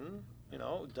action, you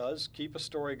know, does keep a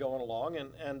story going along,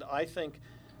 and I think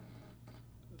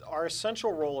our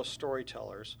essential role as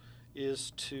storytellers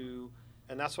is to,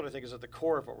 and that's what I think is at the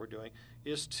core of what we're doing,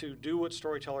 is to do what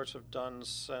storytellers have done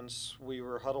since we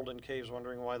were huddled in caves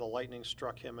wondering why the lightning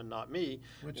struck him and not me.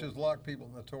 Which is lock people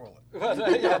in the toilet.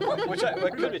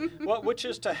 Which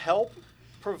is to help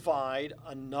provide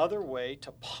another way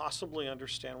to possibly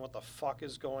understand what the fuck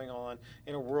is going on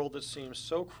in a world that seems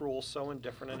so cruel, so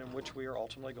indifferent, and in which we are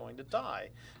ultimately going to die.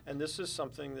 And this is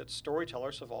something that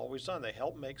storytellers have always done. They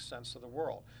help make sense of the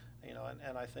world, you know.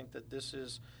 And I think that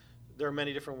there are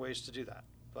many different ways to do that.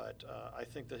 But I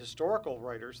think the historical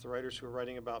writers, the writers who are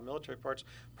writing about military parts,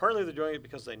 partly they're doing it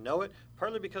because they know it,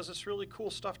 partly because it's really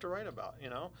cool stuff to write about. You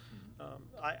know,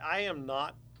 I am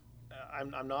not.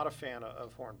 I'm not a fan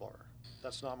of Hornblower.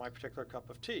 That's not my particular cup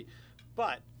of tea.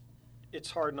 But it's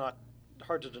hard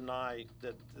to deny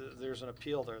that there's an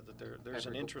appeal there. That there's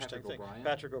an interesting thing.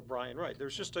 Patrick O'Brian, right?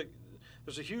 There's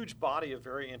a huge body of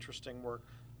very interesting work.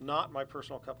 Not my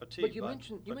personal cup of tea. But you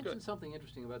mentioned something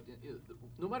interesting about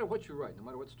no matter what you write, no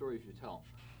matter what stories you tell,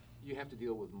 you have to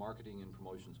deal with marketing and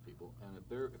promotions people. And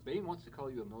if Baen wants to call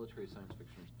you a military science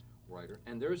fiction writer,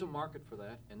 and there's a market for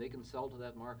that, and they can sell to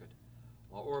that market,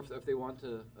 or if they want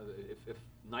to, if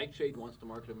Nightshade wants to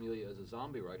market Amelia as a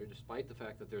zombie writer, despite the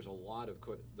fact that there's a lot of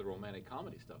the romantic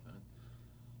comedy stuff in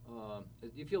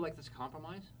it, do you feel like this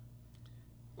compromise?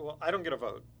 Well, I don't get a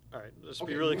vote. All right, let's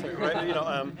be really clear, right? You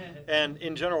know, and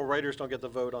in general, writers don't get the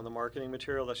vote on the marketing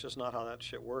material. That's just not how that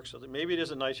shit works. So maybe it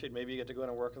is a Nightshade. Maybe you get to go in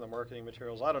and work on the marketing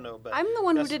materials. I don't know, but I'm the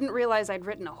one who didn't realize I'd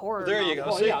written a horror. There you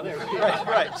go. See? Yeah, there.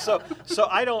 Right. So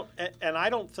I don't, and I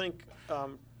don't think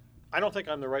I'm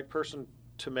the right person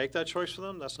to make that choice for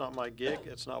them. That's not my gig.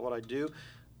 It's not what I do.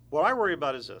 What I worry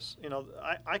about is this. You know,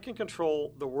 I can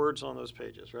control the words on those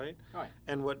pages, right? Right.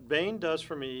 And what Baen does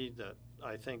for me that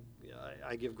I think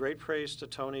I give great praise to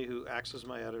Tony, who acts as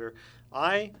my editor.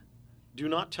 I do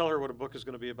not tell her what a book is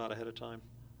going to be about ahead of time.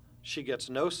 She gets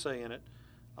no say in it.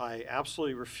 I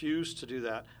absolutely refuse to do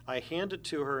that. I hand it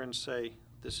to her and say,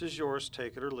 this is yours,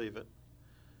 take it or leave it.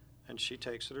 And she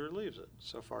takes it or leaves it.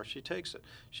 So far, she takes it.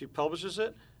 She publishes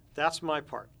it. That's my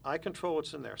part. I control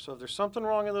what's in there. So if there's something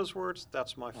wrong in those words,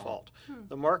 that's my fault.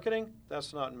 The marketing,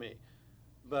 that's not me.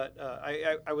 But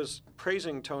I was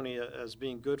praising Tony as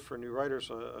being good for new writers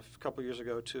a couple years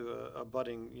ago to a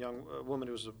woman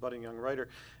who was a budding young writer.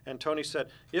 And Tony said,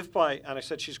 and I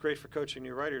said, she's great for coaching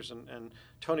new writers. And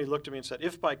Tony looked at me and said,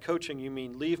 if by coaching you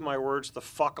mean leave my words the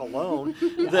fuck alone,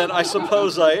 then I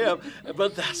suppose I am.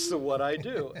 But that's what I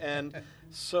do. And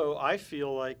so I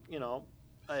feel like,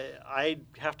 I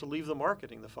have to leave the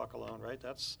marketing the fuck alone, right?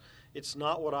 It's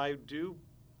not what I do.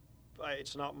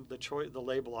 It's not the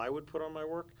label I would put on my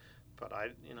work, but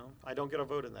I don't get a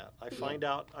vote in that. I find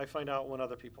out when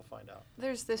other people find out.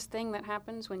 There's this thing that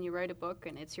happens when you write a book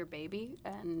and it's your baby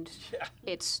and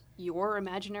it's your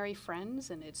imaginary friends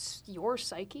and it's your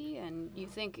psyche and you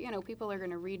think, people are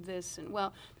going to read this and,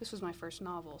 well, this was my first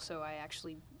novel, so I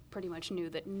actually pretty much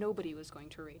knew that nobody was going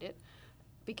to read it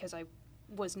because I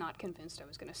was not convinced I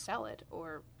was going to sell it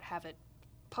or have it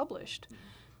published.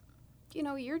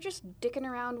 You're just dicking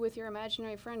around with your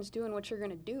imaginary friends doing what you're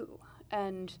going to do.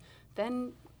 And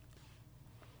then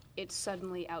it's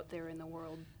suddenly out there in the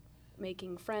world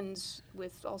making friends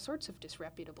with all sorts of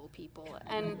disreputable people.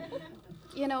 And,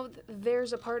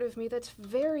 there's a part of me that's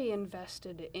very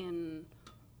invested in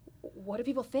what do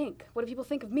people think? What do people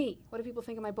think of me? What do people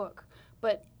think of my book?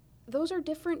 But those are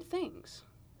different things.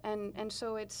 And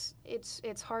so it's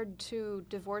hard to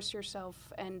divorce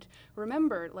yourself and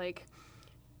remember,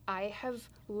 I have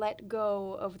let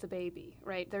go of the baby,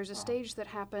 right? There's a stage that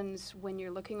happens when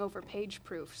you're looking over page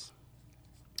proofs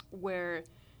where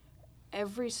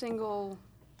every single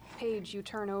page you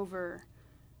turn over,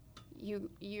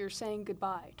 you're saying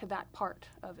goodbye to that part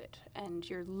of it, and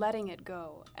you're letting it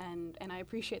go. And I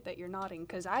appreciate that you're nodding,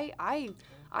 because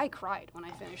I cried when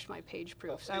I finished my page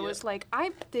proofs. I was like,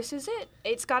 this is it.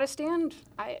 It's got to stand.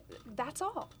 That's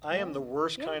all. I am the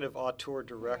worst kind of auteur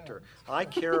director. I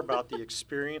care about the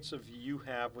experience of you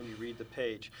have when you read the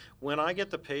page. When I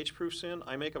get the page proofs in,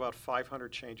 I make about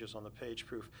 500 changes on the page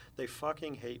proof. They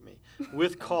fucking hate me.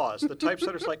 With cause. The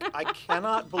typesetter's like, I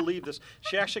cannot believe this.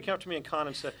 She actually came up to me in con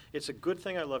and said, it's a good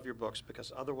thing I love your books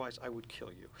because otherwise I would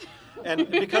kill you. And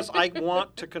because I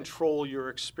want to control your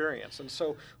experience. And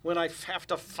so when I have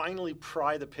to finally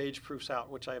pry the page proofs out,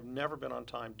 which I have never been on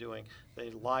time doing,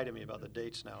 they lie to me about the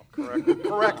dates now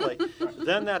correctly,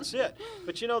 then that's it.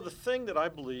 But the thing that I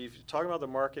believe, talking about the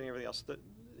marketing and everything else, that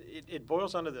it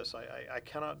boils down to this. I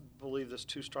cannot believe this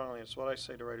too strongly. It's what I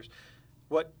say to writers.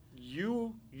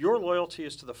 Your loyalty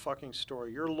is to the fucking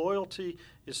story. Your loyalty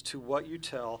is to what you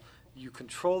tell. You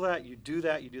control that, you do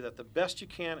that the best you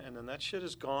can, and then that shit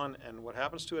is gone, and what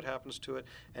happens to it, happens to it.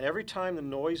 And every time the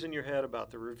noise in your head about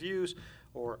the reviews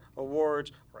or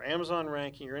awards or Amazon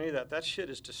ranking or any of that shit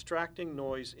is distracting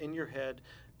noise in your head,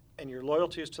 and your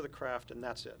loyalty is to the craft, and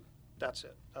that's it. That's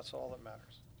it. That's all that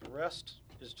matters. The rest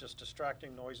is just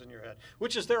distracting noise in your head,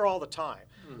 which is there all the time.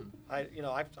 I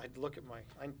look at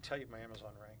I can tell you my Amazon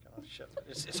rank. Shit,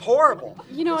 it's horrible.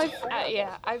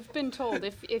 I've been told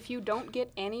if you don't get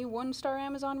any 1-star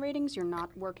Amazon ratings, you're not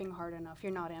working hard enough.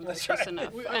 You're not ambitious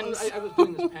enough. I was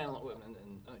doing this panel, and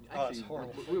actually,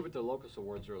 horrible. We were at the Locus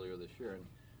Awards earlier this year, and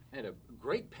had a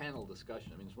great panel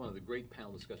discussion. I mean, it's one of the great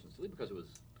panel discussions, because it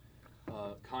was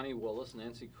Connie Willis,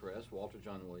 Nancy Kress, Walter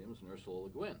John Williams, and Ursula Le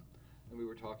Guin. And we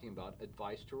were talking about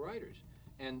advice to writers.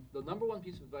 And the number one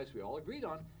piece of advice we all agreed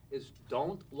on is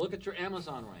don't look at your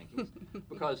Amazon rankings,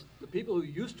 because the people who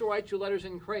used to write you letters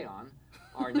in crayon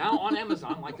are now on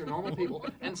Amazon like they're normal people.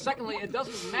 And secondly, it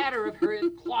doesn't matter if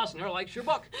Harriet Klausner likes your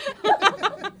book. Thank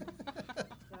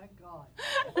God.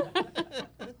 But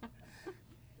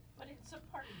it's a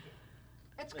party game.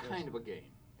 It's kind of a game.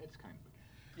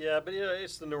 Yeah, but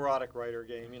it's the neurotic writer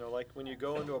game. Like when you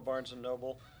go into a Barnes and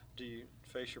Noble, do you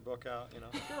face your book out?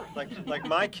 Like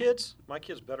my kids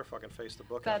better fucking face the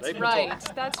book out. That's right.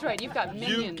 That's right. You've got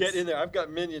minions. You get in there. I've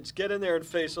got minions. Get in there and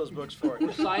face those books for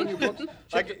it. Sign your books.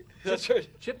 That's right.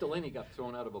 Chip Delaney got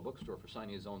thrown out of a bookstore for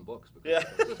signing his own books Yeah.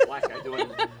 This black guy doing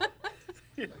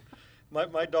it.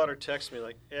 My daughter texts me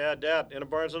like, "Yeah, Dad, in a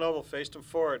Barnes and Noble, faced him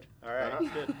forward. All right,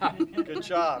 good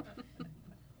job."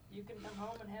 You can come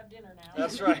home and have dinner now.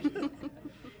 That's right.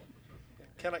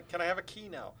 Can I have a key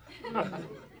now?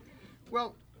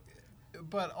 Well,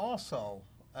 but also,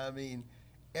 I mean,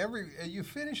 you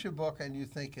finish a book and you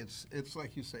think it's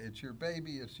like you say, it's your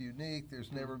baby, it's unique,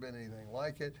 there's never been anything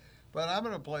like it. But I'm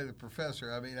going to play the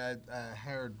professor. I mean, I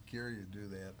hired Gary to do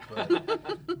that.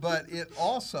 But it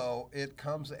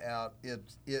comes out.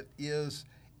 It's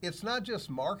not just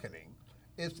marketing.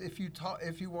 It's if you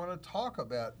want to talk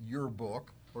about your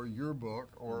book or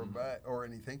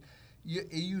anything,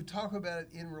 You talk about it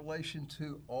in relation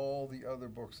to all the other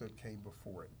books that came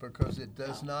before it, because it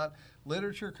does not.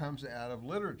 Literature comes out of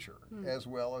literature as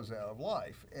well as out of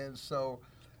life, and so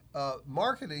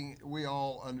marketing, we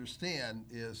all understand,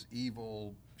 is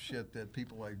evil shit that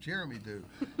people like Jeremy do.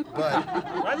 But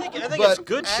I think it's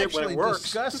good shit when it works.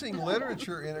 Discussing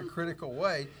literature in a critical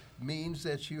way means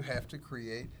that you have to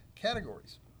create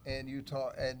categories. And you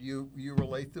talk, and you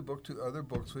relate the book to other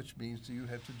books, which means you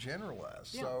have to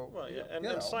generalize. Yeah. So, well, yeah.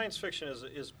 And science fiction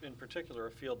is in particular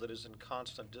a field that is in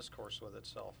constant discourse with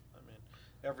itself. I mean,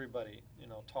 everybody,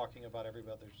 talking about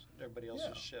everybody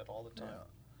else's shit all the time. Yeah.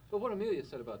 But what Amelia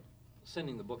said about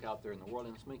sending the book out there in the world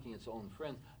and it's making its own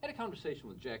friends, I had a conversation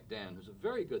with Jack Dan, who's a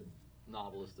very good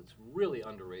novelist that's really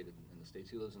underrated in the States.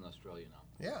 He lives in Australia now.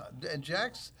 Yeah, and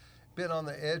Jack's been on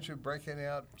the edge of breaking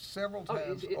out several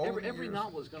times. Every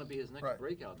novel is going to be his next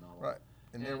breakout novel. Right,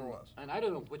 it never was. And I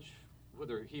don't know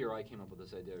whether he or I came up with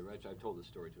this idea, right? I've told this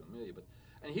story to Amelia,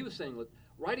 and he was saying, look,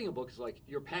 writing a book is like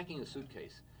you're packing a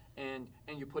suitcase, and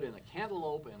you put in a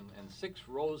cantaloupe and 6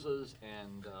 roses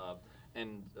and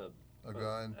a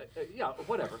gun. Yeah,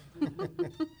 whatever.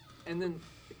 And then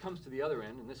it comes to the other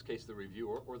end, in this case the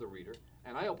reviewer or the reader,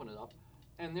 and I open it up,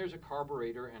 and there's a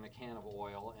carburetor and a can of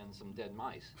oil and some dead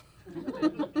mice.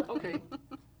 Okay,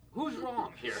 who's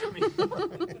wrong here? I mean,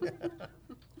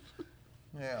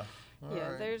 yeah.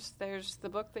 Right. There's the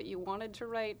book that you wanted to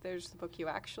write, there's the book you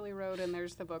actually wrote, and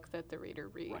there's the book that the reader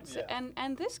reads. Right. Yeah.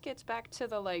 And this gets back to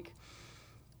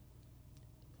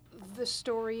the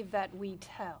story that we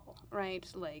tell, right?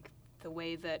 Like the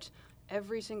way that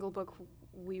every single book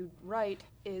we write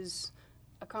is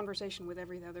a conversation with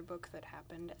every other book that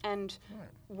happened. And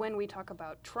when we talk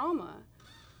about trauma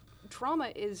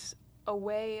is a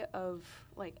way of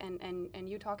and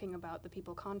you talking about the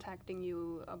people contacting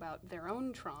you about their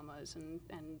own traumas and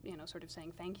sort of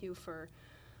saying thank you for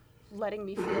letting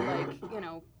me feel like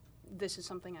this is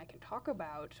something I can talk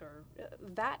about, or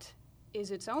that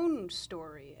is its own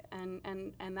story,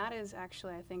 and that is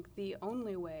actually, I think, the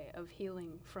only way of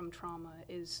healing from trauma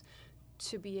is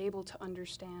to be able to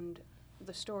understand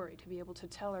the story, to be able to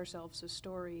tell ourselves a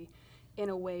story in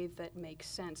a way that makes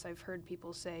sense. I've heard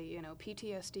people say,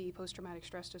 PTSD, post-traumatic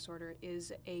stress disorder,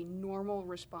 is a normal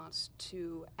response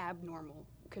to abnormal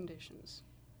conditions.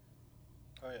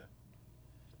 Oh, yeah.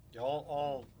 Yeah,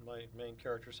 all my main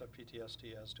characters have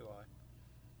PTSD, as do I.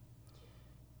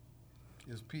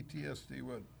 Is PTSD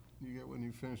what you get when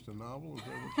you finish a novel? Is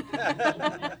that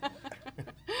what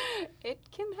It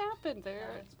can happen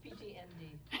there. It's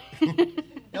PTND.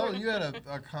 Ellen, you had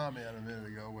a comment a minute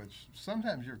ago, which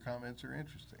sometimes your comments are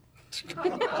interesting.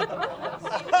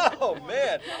 Oh,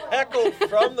 man. Heckled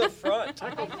from the front.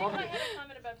 I think I had a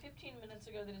comment about 15 minutes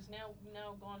ago that is now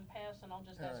gone past, and I'll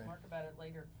just ask Mark about it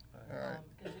later.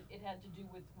 Because it had to do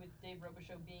with Dave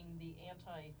Robichaux being the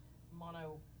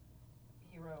anti-mono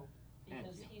hero.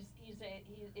 Because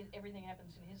everything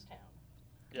happens in his town.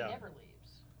 Yeah. He never leaves.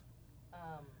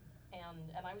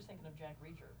 And I was thinking of Jack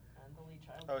Reacher and the Lee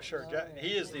Child. Oh, sure.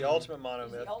 He is the ultimate monomyth.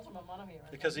 He's the ultimate monohero.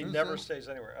 Because he never stays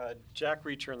anywhere. Jack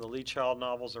Reacher and the Lee Child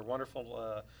novels are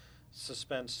wonderful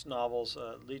suspense novels.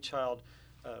 Lee Child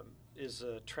is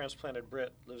a transplanted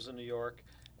Brit, lives in New York,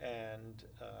 and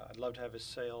I'd love to have his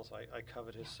sales. I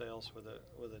covet his sales with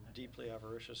a deeply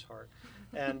avaricious heart.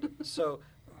 And so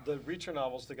the Reacher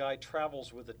novels, the guy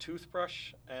travels with a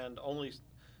toothbrush, and only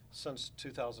since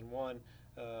 2001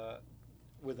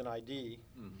 with an ID.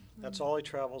 Mm-hmm. That's all he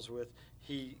travels with.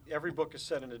 Every book is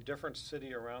set in a different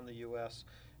city around the U.S.,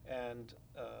 and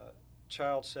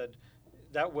Child said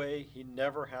that way he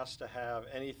never has to have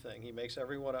anything. He makes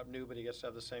everyone up new, but he gets to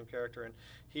have the same character. And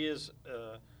he is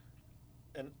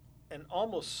an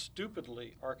almost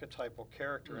stupidly archetypal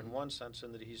character in one sense,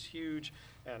 in that he's huge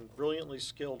and brilliantly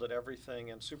skilled at everything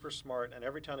and super smart, and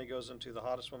every time he goes into the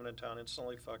hottest woman in town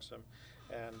instantly fucks him,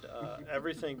 and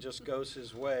everything just goes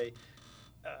his way.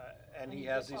 And he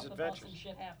has these adventures. And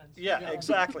shit happens. Yeah,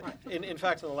 exactly. In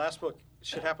fact, in the last book,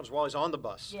 shit happens while he's on the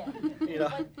bus. Yeah.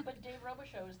 But Dave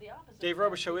Robichaux is the opposite. Dave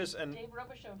Robichaux is, and Dave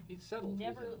Robichaux he's settled.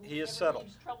 He is settled.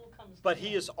 Trouble comes but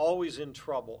he is always in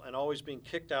trouble and always being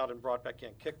kicked out and brought back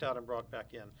in, kicked out and brought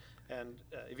back in. And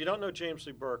if you don't know James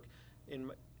Lee Burke,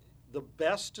 the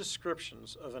best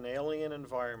descriptions of an alien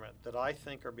environment that I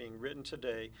think are being written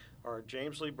today are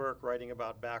James Lee Burke writing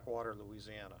about backwater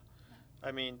Louisiana.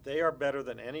 I mean, they are better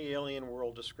than any alien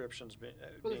world descriptions being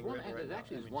written right now. There's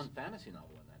actually one fantasy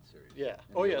novel in that series. Yeah.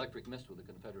 The Electric Mist with the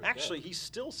Confederate Actually, Death. He's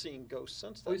still seeing ghosts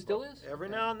since then. Oh, he still is? Every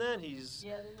now and then he's...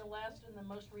 Yeah, in the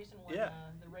most recent one,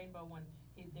 the Rainbow one,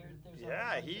 there's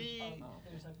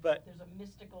a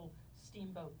mystical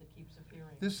steamboat that keeps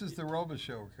appearing. This is the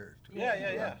Robichaux character.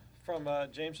 Yeah. from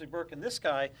James Lee Burke. And this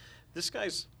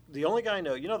guy's the only guy I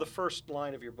know. You know, the first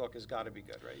line of your book has got to be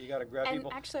good, right? You got to grab And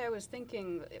people. actually, I was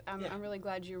thinking, I'm really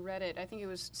glad you read it. I think it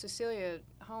was Cecilia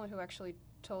Holland who actually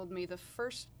told me the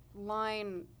first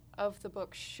line of the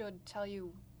book should tell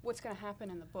you what's going to happen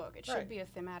in the book. It should Right. be a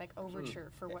thematic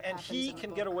overture for what And happens he in the can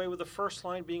book. get away with the first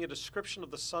line being a description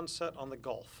of the sunset on the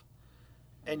Gulf.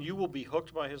 And you will be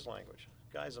hooked by his language.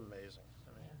 Guy's amazing.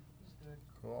 I mean,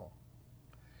 Cool.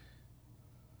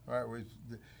 All right,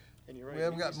 and you're we right,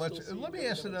 haven't you got can much. still see Let me the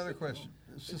ask other another sitting question.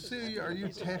 on- This is Cecilia, are you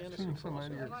it's a fantasy texting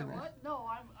somebody? Or crossover. Am I can I- what? No,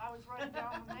 I was writing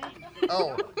down the name.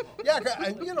 Oh, yeah.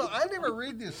 I never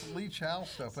read this Lee Child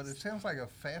stuff, but it sounds like a No,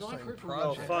 I've fascinating heard from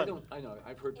project. fun. I know.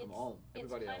 I've heard from all It's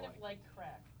everybody I kind like. of like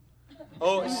crack.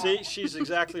 Oh, see, she's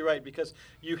exactly right, because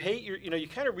you hate you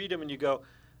kind of read him and you go,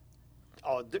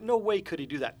 oh, no way could he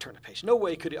do that. Turn the page. No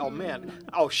way could he. Oh, man.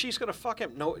 Oh, she's going to fuck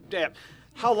him. No, damn.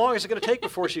 How long is it going to take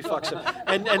before she fucks him?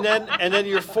 And then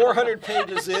you're 400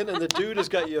 pages in, and the dude has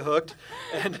got you hooked.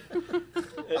 And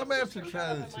I'm after She showed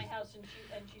trying up at to. my house and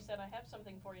she said, I have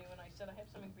something for you, and I said, I have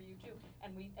something for you too.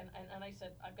 And I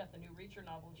said, I've got the new Reacher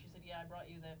novel, and she said, yeah, I brought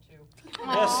you that too.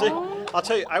 yeah, see, I'll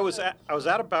tell you, I was at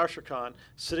a BoucherCon,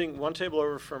 sitting one table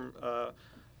over from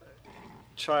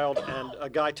Child and a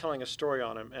guy telling a story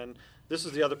on him, and this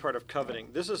is the other part of coveting.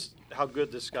 This is how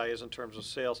good this guy is in terms of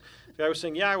sales. The guy was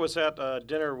saying, I was at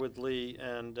dinner with Lee,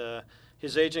 and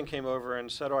his agent came over and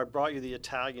said, I brought you the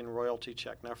Italian royalty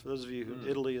check. Now, for those of you who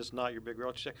Italy is not your big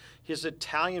royalty check, his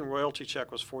Italian royalty check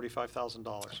was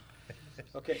 $45,000.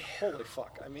 Okay, holy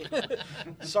fuck. I mean,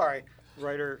 sorry,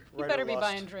 writer. You better be lust.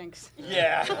 buying drinks.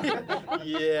 Yeah,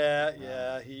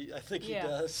 yeah. I think he Yeah.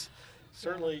 does.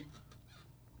 Certainly.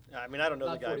 I mean, I don't know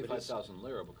Not the guy, but his, 45,000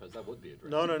 lira, because that would be a drink.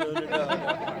 no.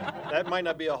 That might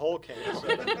not be a whole can. So.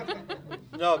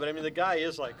 No, but I mean, the guy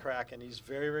is like crack, and he's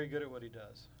very, very good at what he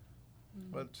does.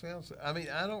 But it sounds. I mean,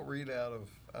 I don't read that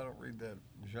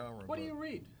genre. What do you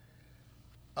read?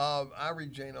 I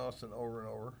read Jane Austen over and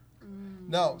over.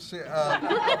 No, see,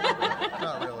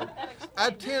 not really. I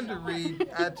tend to read.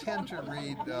 I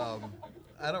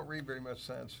don't read very much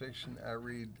science fiction. I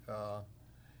read.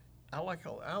 I like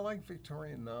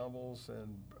Victorian novels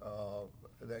and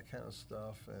that kind of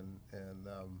stuff, and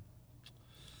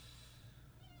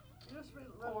You just read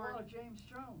a lot of James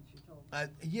Jones, you told me. I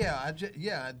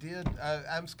did.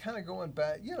 I was kind of going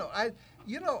back.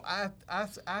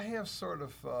 I have sort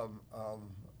of.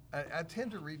 I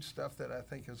tend to read stuff that I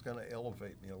think is going to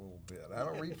elevate me a little bit. I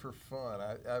don't read for fun.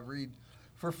 I read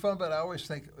for fun, but I always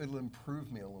think it'll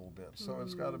improve me a little bit. So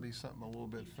it's got to be something a little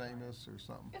bit famous or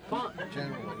something. Fun.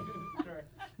 Generally.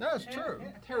 No, it's true.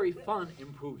 Terry, fun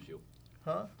improves you.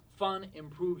 Huh? Fun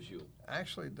improves you.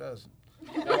 Actually, it doesn't.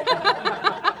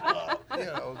 It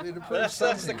improves That's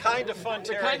the something. kind of fun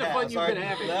The Terry kind of fun has. you can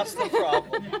have. That's the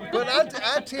problem. But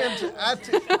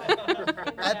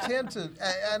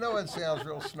I know it sounds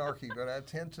real snarky, but I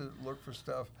tend to look for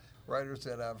stuff, writers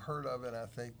that I've heard of and I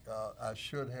think I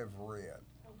should have read.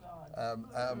 Oh, God.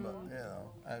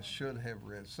 I should have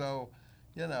read. So,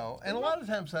 and a lot of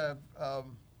times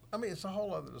it's a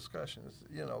whole other discussion,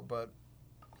 but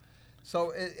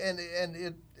so,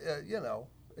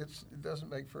 it doesn't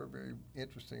make for a very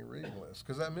interesting reading list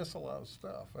because I miss a lot of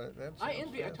stuff. I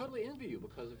totally envy you,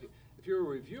 because if you're a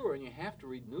reviewer and you have to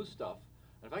read new stuff,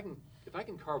 and if I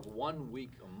can carve 1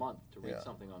 week a month to read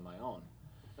something on my own,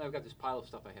 and I've got this pile of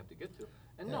stuff I have to get to,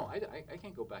 and no, I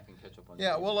can't go back and catch up on.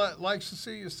 Yeah, well, like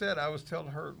Cecilia said, I was telling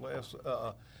her last.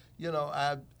 I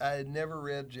had never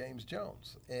read James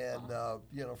Jones, and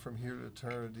From Here to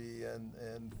Eternity and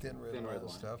Thin Red Line and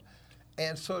stuff.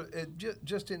 And so,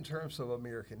 just in terms of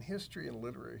American history and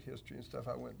literary history and stuff,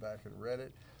 I went back and read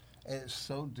it, and it's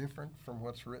so different from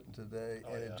what's written today,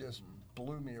 it just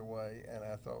blew me away, and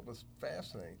I thought it was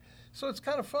fascinating. So it's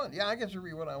kind of fun. Yeah, I get to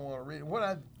read what I want to read. What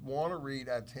I want to read,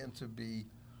 I tend to be,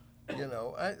 I'm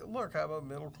a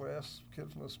middle-class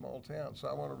kid from a small town, so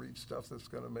I want to read stuff that's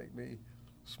going to make me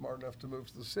smart enough to move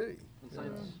to the city.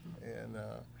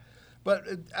 But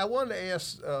I wanted to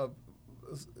ask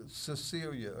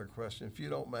Cecilia a question, if you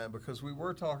don't mind, because we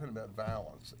were talking about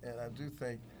violence, and I do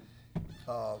think,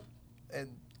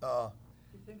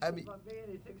 He thinks about me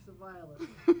and he thinks of violence.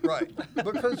 right,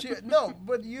 because you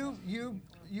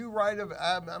write of.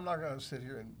 I'm not going to sit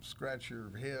here and scratch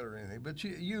your head or anything, but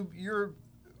you're,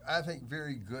 I think,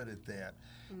 very good at that.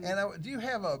 And do you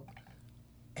have a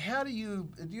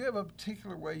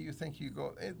particular way you think you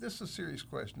go? This is a serious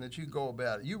question that you go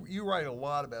about it. You write a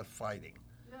lot about fighting.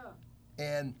 Yeah.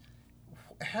 And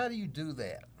how do you do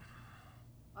that?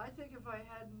 I think if I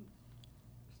hadn't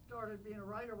started being a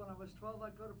writer when I was 12,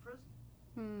 I'd go to prison.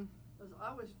 Because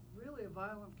I was really a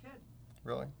violent kid.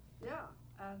 Really? Yeah,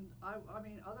 and I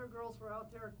mean, other girls were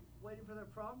out there waiting for their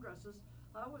prom dresses.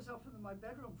 I was up in my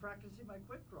bedroom practicing my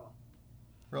quick draw.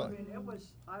 Really? I mean,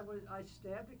 I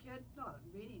stabbed a kid, not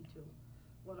meaning to,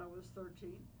 when I was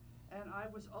 13, and I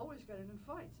was always getting in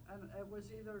fights, and it was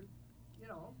either, you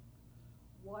know,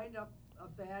 wind up a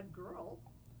bad girl,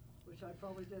 which I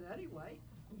probably did anyway,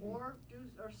 or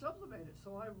sublimate it.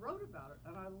 So I wrote about it,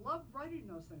 and I love writing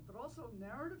those things. But also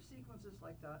narrative sequences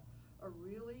like that are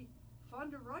really fun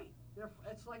to write.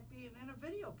 It's like being in a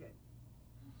video game.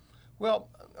 Well,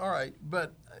 all right,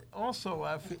 but also,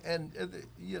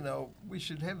 you know, we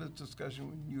should have this discussion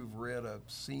when you've read a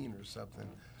scene or something,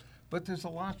 but there's a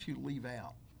lot you leave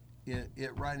out in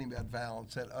writing about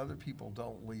violence that other people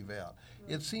don't leave out.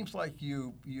 Right. It seems like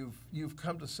you've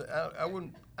come to say,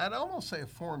 I'd almost say a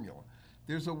formula.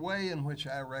 There's a way in which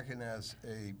I recognize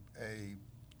a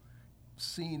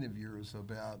scene of yours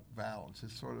about violence.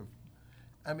 It's sort of,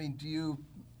 I mean, do you?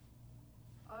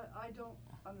 I don't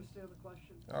understand the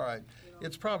question. All right, you know?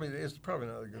 it's probably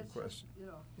not a good question. You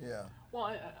know. Yeah. Well,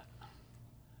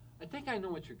 I think I know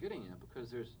what you're getting at,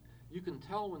 because you can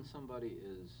tell when somebody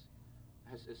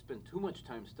has spent too much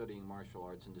time studying martial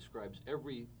arts and describes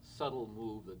every subtle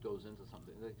move that goes into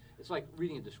something. It's like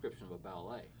reading a description of a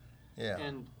ballet. Yeah.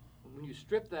 And when you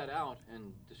strip that out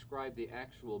and describe the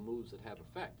actual moves that have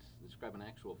effects, describe an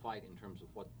actual fight in terms of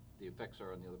what the effects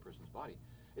are on the other person's body,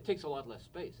 it takes a lot less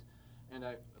space.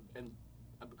 And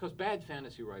because bad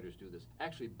fantasy writers do this,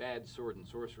 actually bad sword and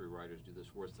sorcery writers do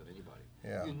this worse than anybody.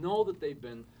 Yeah. You know that they've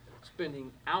been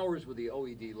spending hours with the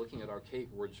OED looking at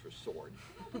archaic words for sword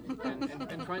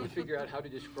and trying to figure out how to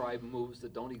describe moves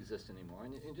that don't exist anymore.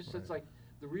 And just it's like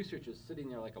the research is sitting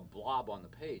there like a blob on the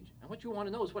page. And what you want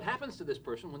to know is what happens to this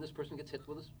person when this person gets hit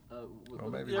with a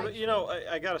Yeah, but you know,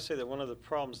 I got to say that one of the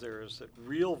problems there is that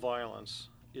real violence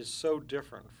is so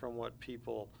different from what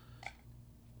people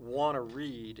want to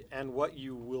read and what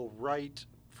you will write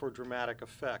for dramatic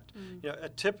effect. You know,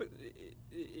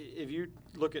 if you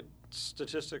look at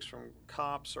statistics from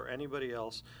cops or anybody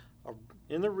else,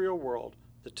 in the real world,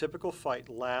 the typical fight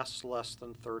lasts less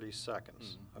than 30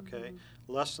 seconds, okay?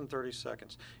 Less than 30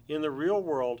 seconds. In the real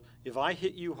world, if I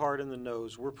hit you hard in the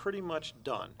nose, we're pretty much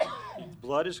done.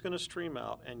 Blood is going to stream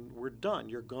out, and we're done.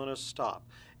 You're going to stop.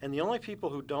 And the only people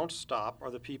who don't stop are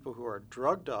the people who are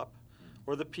drugged up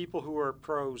or the people who are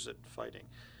pros at fighting.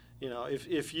 You know,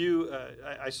 if you,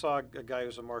 I saw a guy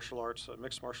who's a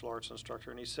mixed martial arts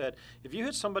instructor, and he said, if you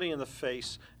hit somebody in the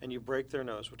face and you break their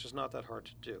nose, which is not that hard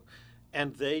to do,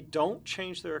 and they don't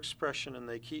change their expression and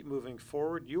they keep moving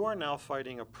forward, you are now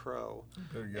fighting a pro.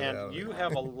 And you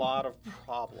have a lot of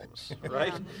problems,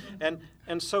 right?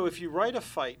 And so if you write a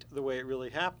fight the way it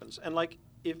really happens, and like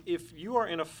if you are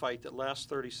in a fight that lasts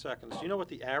 30 seconds, do you know what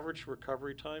the average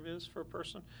recovery time is for a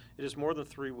person? It is more than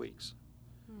 3 weeks.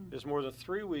 It is more than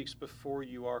 3 weeks before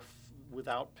you are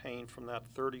without pain from that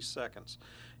 30 seconds.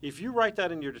 If you write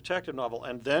that in your detective novel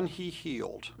and then he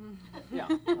healed, yeah,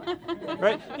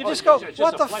 right? You just go,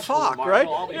 what the fuck, right?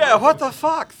 Yeah, what the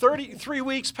fuck? 33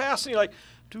 weeks pass, and you're like,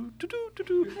 do do do do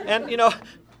do, and you know.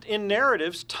 In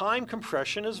narratives, time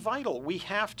compression is vital. We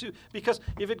have to, because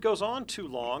if it goes on too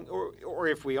long, or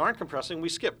if we aren't compressing, we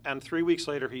skip, and 3 weeks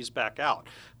later he's back out.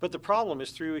 But the problem is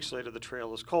 3 weeks later the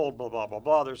trail is cold, blah, blah, blah,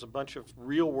 blah. There's a bunch of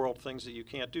real-world things that you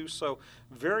can't do. So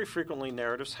very frequently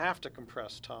narratives have to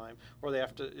compress time, or they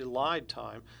have to elide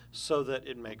time so that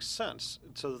it makes sense,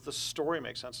 so that the story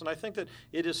makes sense. And I think that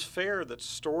it is fair that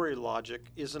story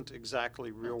logic isn't exactly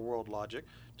real-world logic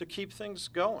to keep things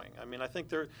going. I mean, I think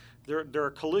there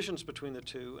are collisions between the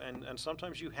two, and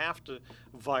sometimes you have to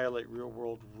violate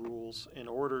real-world rules in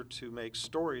order to make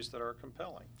stories that are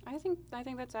compelling. I think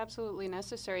that's absolutely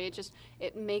necessary.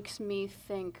 It makes me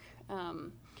think.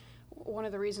 One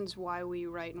of the reasons why we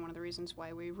write and one of the reasons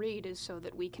why we read is so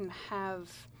that we can have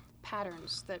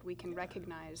patterns that we can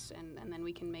recognize, and then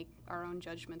we can make our own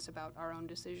judgments about our own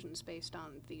decisions based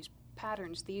on these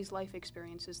patterns, these life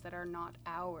experiences that are not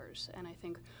ours. And I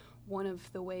think one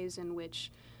of the ways in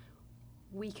which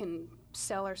we can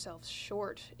sell ourselves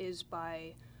short is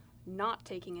by not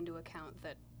taking into account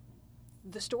that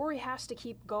the story has to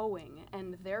keep going,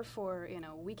 and therefore,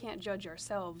 we can't judge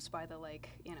ourselves by the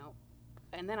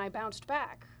and then I bounced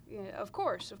back. Of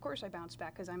course I bounced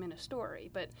back because I'm in a story,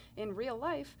 but in real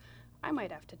life, I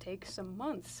might have to take some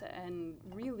months and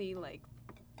really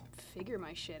figure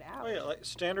my shit out. Oh yeah,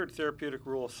 standard therapeutic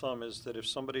rule of thumb is that if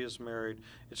somebody is married,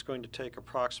 it's going to take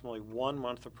approximately 1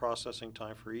 month of processing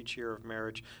time for each year of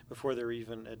marriage before they're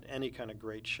even in any kind of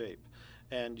great shape.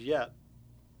 And yet,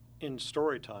 in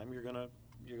story time, you're gonna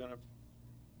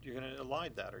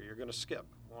elide that, or you're gonna skip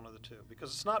one of the two, because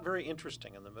it's not very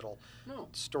interesting in the middle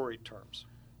story terms.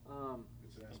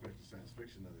 It's an aspect of science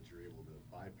fiction, though, that you're able to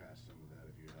bypass some of that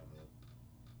if you have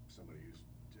somebody who's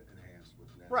enhanced with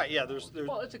nanotechnology. Right, yeah,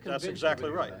 Well, it's a that's convention. exactly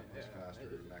right. It's faster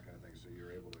and that kind of thing, so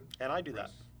you're able to. And I do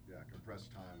that. Compress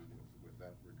time with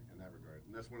that in that regard.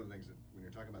 And that's one of the things that when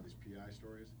you're talking about these PI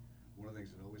stories, one of the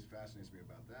things that always fascinates me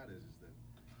about that is that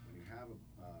when you have a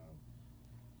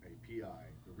PI,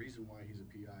 the reason why he's a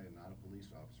PI and not a police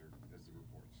officer is the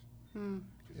reports.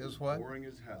 Is what? Boring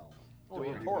as hell. Oh,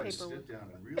 yeah. Reports. Sit down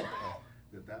and realize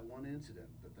that one incident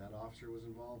that officer was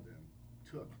involved in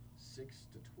took 6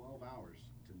 to 12 hours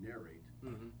to narrate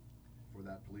for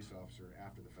that police officer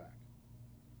after the fact.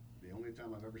 The only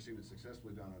time I've ever seen it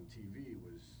successfully done on TV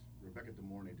was Rebecca De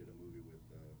Mornay did a movie with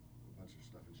a bunch of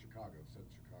stuff in Chicago, set in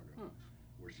Chicago,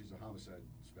 where she's a homicide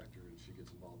inspector and she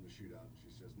gets involved in a shootout. And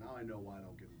she says, "Now I know why I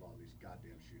don't get involved in these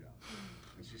goddamn shootouts."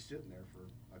 And she's sitting there for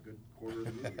a good quarter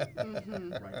of the movie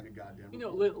writing a goddamn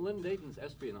report. Lynn Dayton's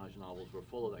espionage novels were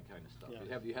full of that kind of stuff.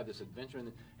 Yeah. You have this adventure,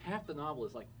 and half the novel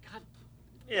is like, God,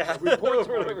 Yeah. reports,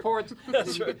 more reports.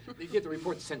 That's you right. you get the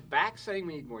reports sent back saying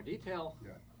we need more detail.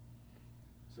 Yeah.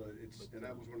 So and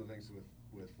that was one of the things with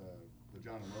the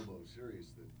John and Lobo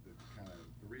series that kind of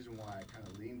the reason why I kind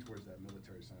of lean towards that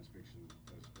military science fiction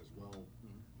as well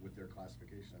with their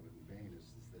classification of it in Bain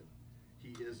is that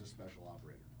he is a special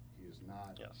operator. He is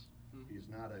not. Yes. He is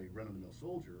not a run-of-the-mill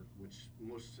soldier, which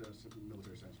most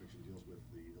military science fiction deals with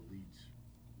the elite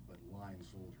but line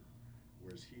soldier,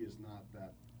 whereas he is not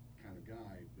that kind of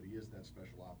guy, but he is that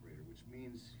special operator, which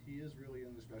means he is really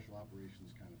in the special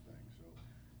operations kind of thing. So.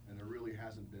 And there really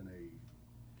hasn't been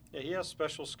Yeah, he has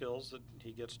special skills that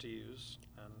he gets to use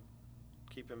and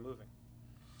keep him moving.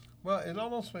 Well, it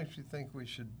almost makes me think we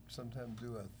should sometime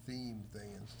do a theme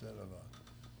thing instead of a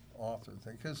author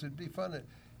thing, because it'd be fun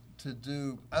to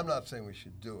do. I'm not saying we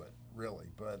should do it, really,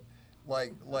 but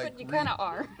like But you kind of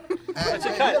are.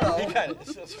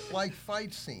 Like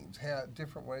fight scenes,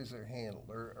 different ways they're handled,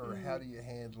 or how do you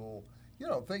handle,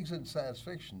 things in science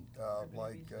fiction,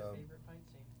 like Their favorite fight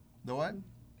scene. the what?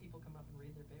 People come up and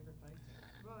read their favorite fight scene.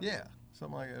 Yeah,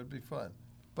 something like that would be fun.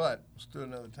 But let's do it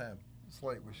another time. It's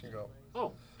late. We should go.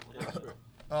 Oh.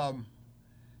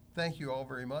 Thank you all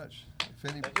very much. If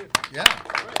any, Thank you. Yeah.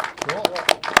 Cool.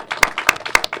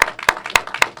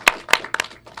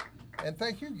 And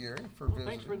thank you, Gary, for visiting.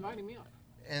 Thanks for inviting me up.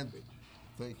 And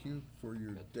thank you for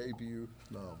your debut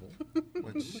novel,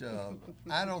 which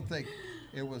I don't think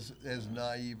it was as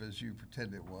naive as you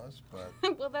pretend it was, but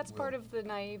Well, that's part of the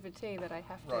naivete that I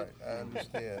have to. right, I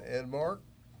understand. And Mark,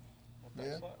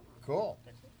 Thanks yeah, a lot. cool.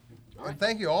 And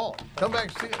thank you all. Come back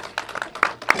and see us.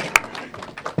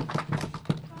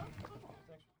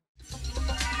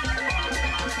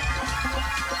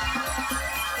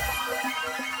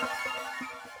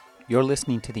 You're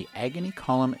listening to the Agony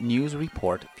Column News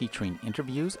Report featuring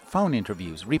interviews, phone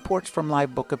interviews, reports from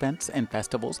live book events and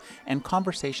festivals, and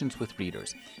conversations with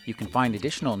readers. You can find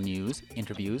additional news,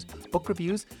 interviews, book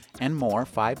reviews, and more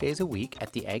 5 days a week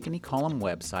at the Agony Column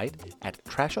website at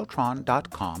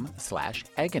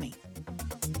trashotron.com/agony.